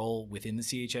my role within the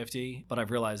CHFD. But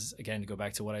I've realized, again, to go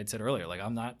back to what I had said earlier, like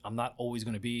I'm not always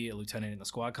going to be a lieutenant in the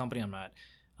squad company. I'm not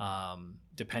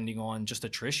depending on just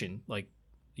attrition. Like,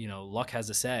 luck has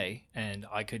a say, and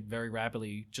I could very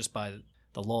rapidly, just by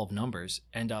the law of numbers,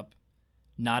 end up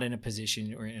not in a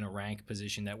position or in a rank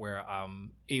position that where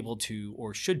I'm able to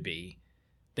or should be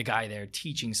the guy there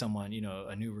teaching someone,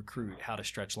 a new recruit, how to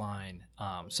stretch line.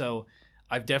 So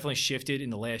I've definitely shifted in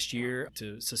the last year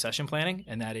to succession planning,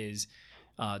 and that is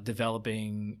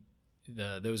developing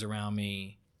those around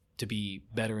me to be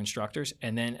better instructors.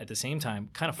 And then at the same time,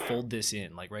 kind of fold this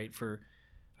in,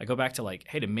 I go back to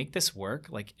hey, to make this work,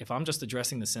 if I'm just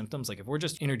addressing the symptoms, if we're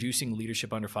just introducing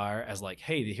leadership under fire as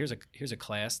hey, here's a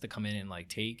class to come in and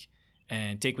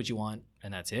take what you want,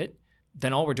 and that's it.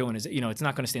 Then all we're doing is, it's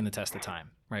not going to stand the test of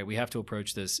time, right? We have to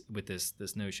approach this with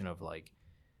this notion of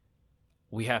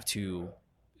we have to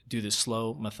do this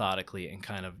slow, methodically, and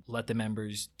kind of let the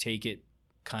members take it,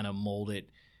 kind of mold it,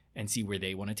 and see where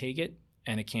they want to take it.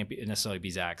 And it can't necessarily be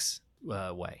Zach's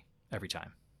way every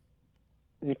time.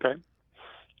 Okay.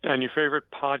 And your favorite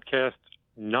podcast,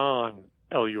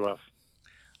 non-LUF?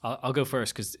 I'll go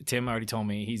first because Tim already told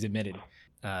me, he's admitted.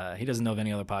 He doesn't know of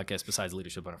any other podcast besides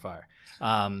Leadership Under Fire.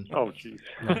 Oh, geez.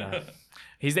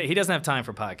 He doesn't have time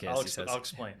for podcasts, he says. I'll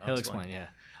explain. He'll explain, yeah.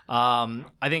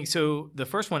 I think so. The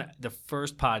first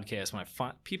podcast, when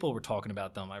people were talking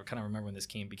about them, I kind of remember when this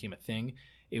became a thing.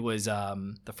 It was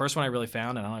the first one I really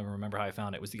found, and I don't even remember how I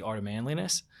found it, was The Art of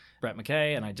Manliness, Brett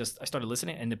McKay, and I started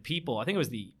listening, and the people, I think it was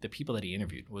the people that he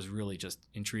interviewed, was really just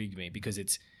intrigued me, because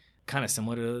it's kind of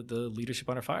similar to the Leadership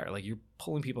Under Fire. You're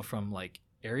pulling people from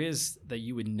areas that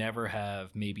you would never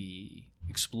have maybe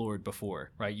explored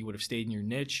before, right? You would have stayed in your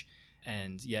niche,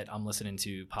 and yet I'm listening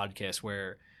to podcasts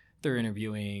where they're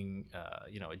interviewing,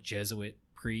 a Jesuit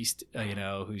priest,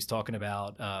 who's talking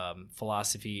about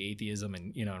philosophy, atheism,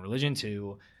 and religion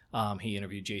too. He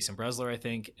interviewed Jason Bresler, I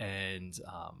think, and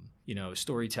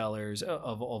storytellers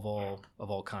of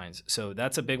all kinds. So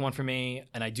that's a big one for me,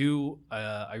 and I do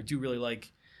really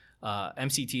like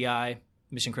MCTI,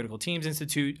 Mission Critical Teams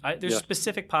Institute. There's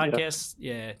specific podcasts.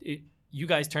 Yeah, you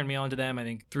guys turned me on to them, I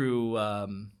think, through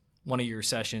one of your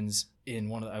sessions in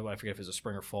one of I forget if it was a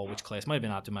spring or fall, which class, might have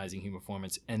been Optimizing Human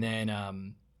Performance, and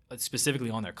then specifically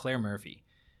on there, Claire Murphy.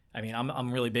 I mean,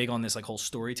 I'm really big on this whole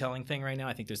storytelling thing right now.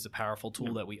 I think there's a powerful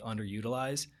tool that we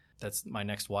underutilize. That's my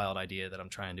next wild idea that I'm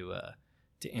trying to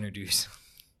introduce.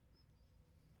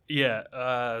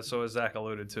 Yeah. So as Zach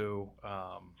alluded to,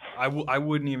 I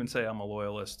wouldn't even say I'm a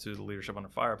loyalist to the Leadership Under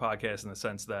Fire podcast, in the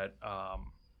sense that,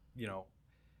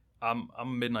 I'm a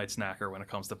midnight snacker when it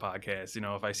comes to podcasts. You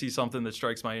know, if I see something that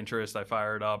strikes my interest, I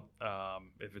fire it up.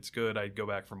 If it's good, I go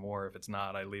back for more. If it's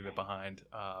not, I leave it behind.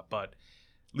 But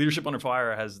Leadership Under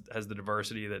Fire has the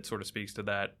diversity that sort of speaks to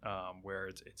that, where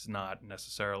it's not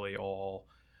necessarily all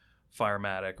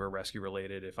Firematic or rescue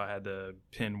related. If I had to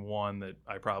pin one that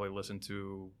I probably listen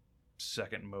to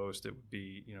second most, it would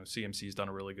be, you know, CMC's done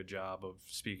a really good job of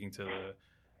speaking to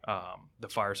the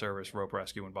fire service rope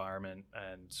rescue environment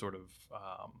and sort of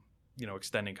you know,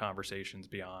 extending conversations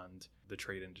beyond the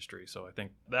trade industry. So I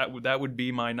think that would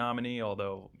be my nominee,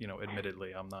 although, you know,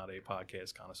 admittedly I'm not a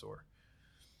podcast connoisseur.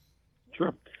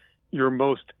 Sure. Your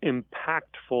most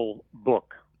impactful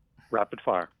book, rapid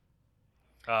fire.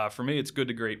 For me, it's Good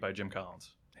to Great by Jim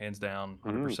Collins. Hands down,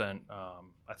 100%.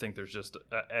 I think there's just,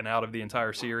 and out of the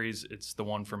entire series, it's the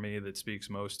one for me that speaks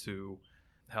most to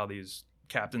how these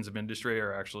captains of industry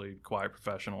are actually quiet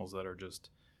professionals that are just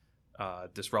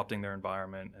disrupting their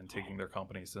environment and taking their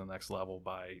companies to the next level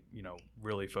by, you know,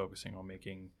 really focusing on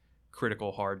making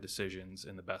critical, hard decisions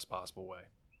in the best possible way.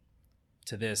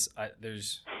 To this, I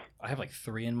have like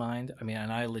 3 in mind. I mean,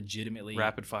 and I legitimately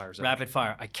rapid fire.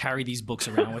 I carry these books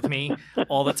around with me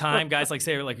all the time. Guys like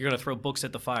say like you're gonna throw books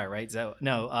at the fire, right? So,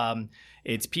 no,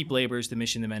 it's Pete Labor's The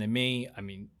Mission, the Men, and Me. I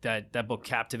mean, that book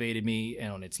captivated me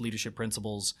and on its leadership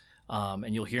principles.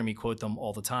 And you'll hear me quote them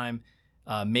all the time.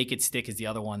 Make It Stick is the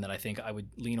other one that I think I would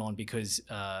lean on because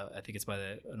I think it's by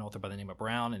an author by the name of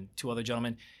Brown and 2 other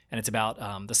gentlemen, and it's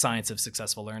about the science of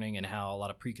successful learning and how a lot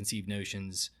of preconceived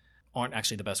notions aren't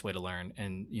actually the best way to learn.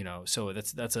 And, you know, so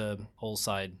that's a whole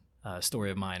side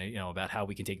story of mine, you know, about how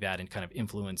we can take that and kind of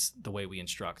influence the way we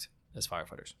instruct as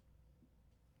firefighters.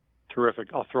 Terrific.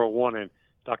 I'll throw one in.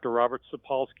 Dr. Robert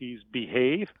Sapolsky's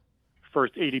Behave,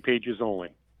 first 80 pages only.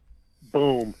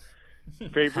 Boom.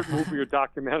 Favorite movie or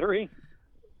documentary?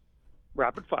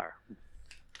 Rapid fire.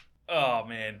 Oh,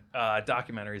 man.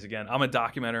 Documentaries again. I'm a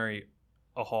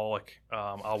documentary-aholic.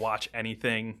 I'll watch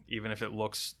anything, even if it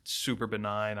looks super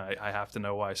benign. I have to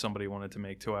know why somebody wanted to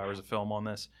make 2 hours of film on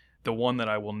this. The one that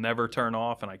I will never turn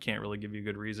off, and I can't really give you a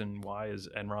good reason why, is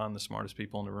Enron, The Smartest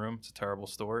People in the Room. It's a terrible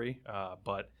story,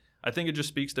 but I think it just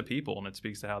speaks to people, and it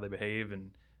speaks to how they behave,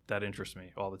 and that interests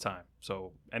me all the time.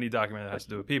 So any document that has to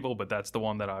do with people, but that's the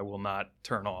one that I will not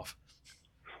turn off.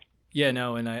 Yeah,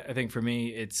 no, and I think for me,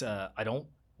 it's I don't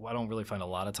really find a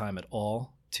lot of time at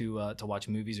all to watch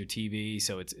movies or TV,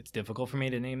 so it's difficult for me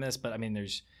to name this. But I mean,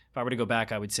 if I were to go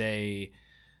back, I would say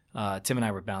Tim and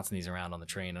I were bouncing these around on the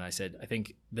train, and I said I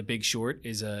think The Big Short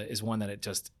is one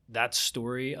that that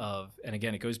story of, and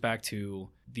again, it goes back to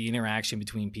the interaction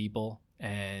between people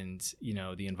and, you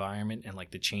know, the environment and like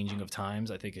the changing of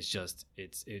times. I think it's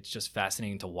just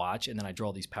fascinating to watch, and then I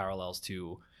draw these parallels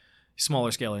to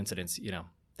smaller scale incidents, you know,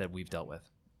 that we've dealt with.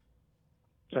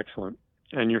 Excellent.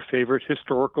 And your favorite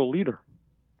historical leader?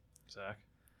 Zach?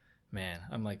 Man,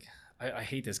 I'm like, I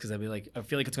hate this because I feel like it's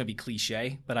going to be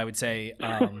cliche, but I would say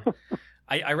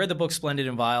I read the book Splendid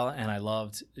and Vile, and I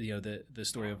loved, you know, the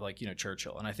story of, like, you know,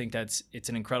 Churchill, and I think it's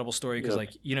an incredible story because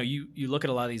like, you know, you look at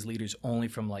a lot of these leaders only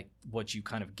from like what you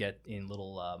kind of get in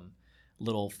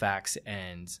little facts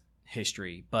and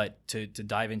history, but to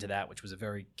dive into that, which was a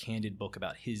very candid book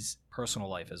about his personal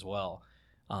life as well.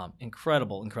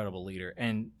 Incredible leader.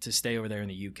 And to stay over there in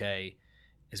the UK,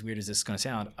 as weird as this is going to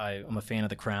sound, I'm a fan of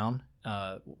The Crown,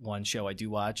 one show I do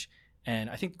watch. And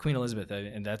I think Queen Elizabeth,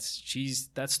 and that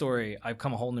story, I've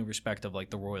come a whole new respect of like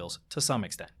the royals to some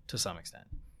extent.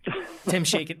 Tim's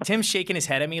shaking his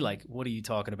head at me like, what are you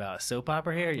talking about? A soap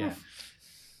opera here? Yeah.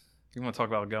 You want to talk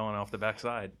about going off the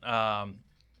backside.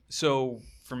 So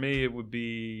for me, it would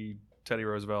be Teddy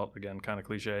Roosevelt, again, kind of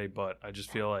cliche, but I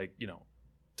just feel like, you know,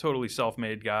 totally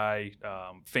self-made guy,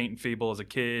 faint and feeble as a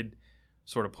kid,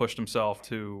 sort of pushed himself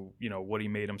to, you know, what he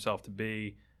made himself to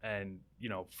be. And, you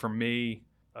know, for me,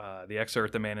 the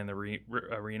excerpt, The Man in the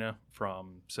Arena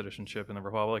from Citizenship in the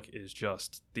Republic, is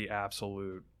just the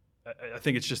absolute, I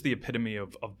think it's just the epitome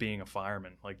of being a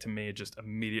fireman. Like, to me, it just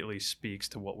immediately speaks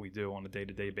to what we do on a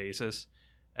day-to-day basis,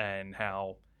 and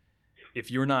how if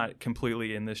you're not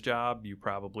completely in this job, you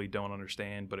probably don't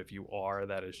understand. But if you are,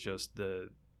 that is just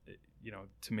you know,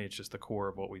 to me, it's just the core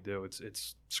of what we do.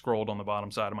 It's scrolled on the bottom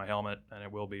side of my helmet, and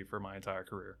it will be for my entire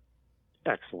career.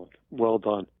 Excellent. Well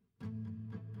done.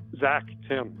 Zach,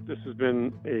 Tim, this has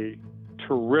been a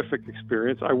terrific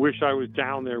experience. I wish I was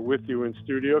down there with you in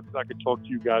studio because I could talk to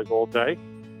you guys all day.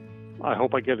 I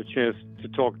hope I get a chance to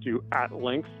talk to you at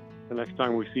length the next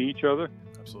time we see each other.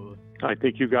 Absolutely. I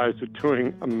think you guys are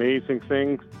doing amazing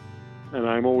things, and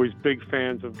I'm always big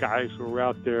fans of guys who are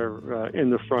out there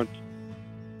in the front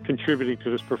contributing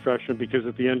to this profession, because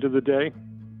at the end of the day,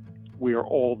 we are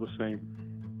all the same.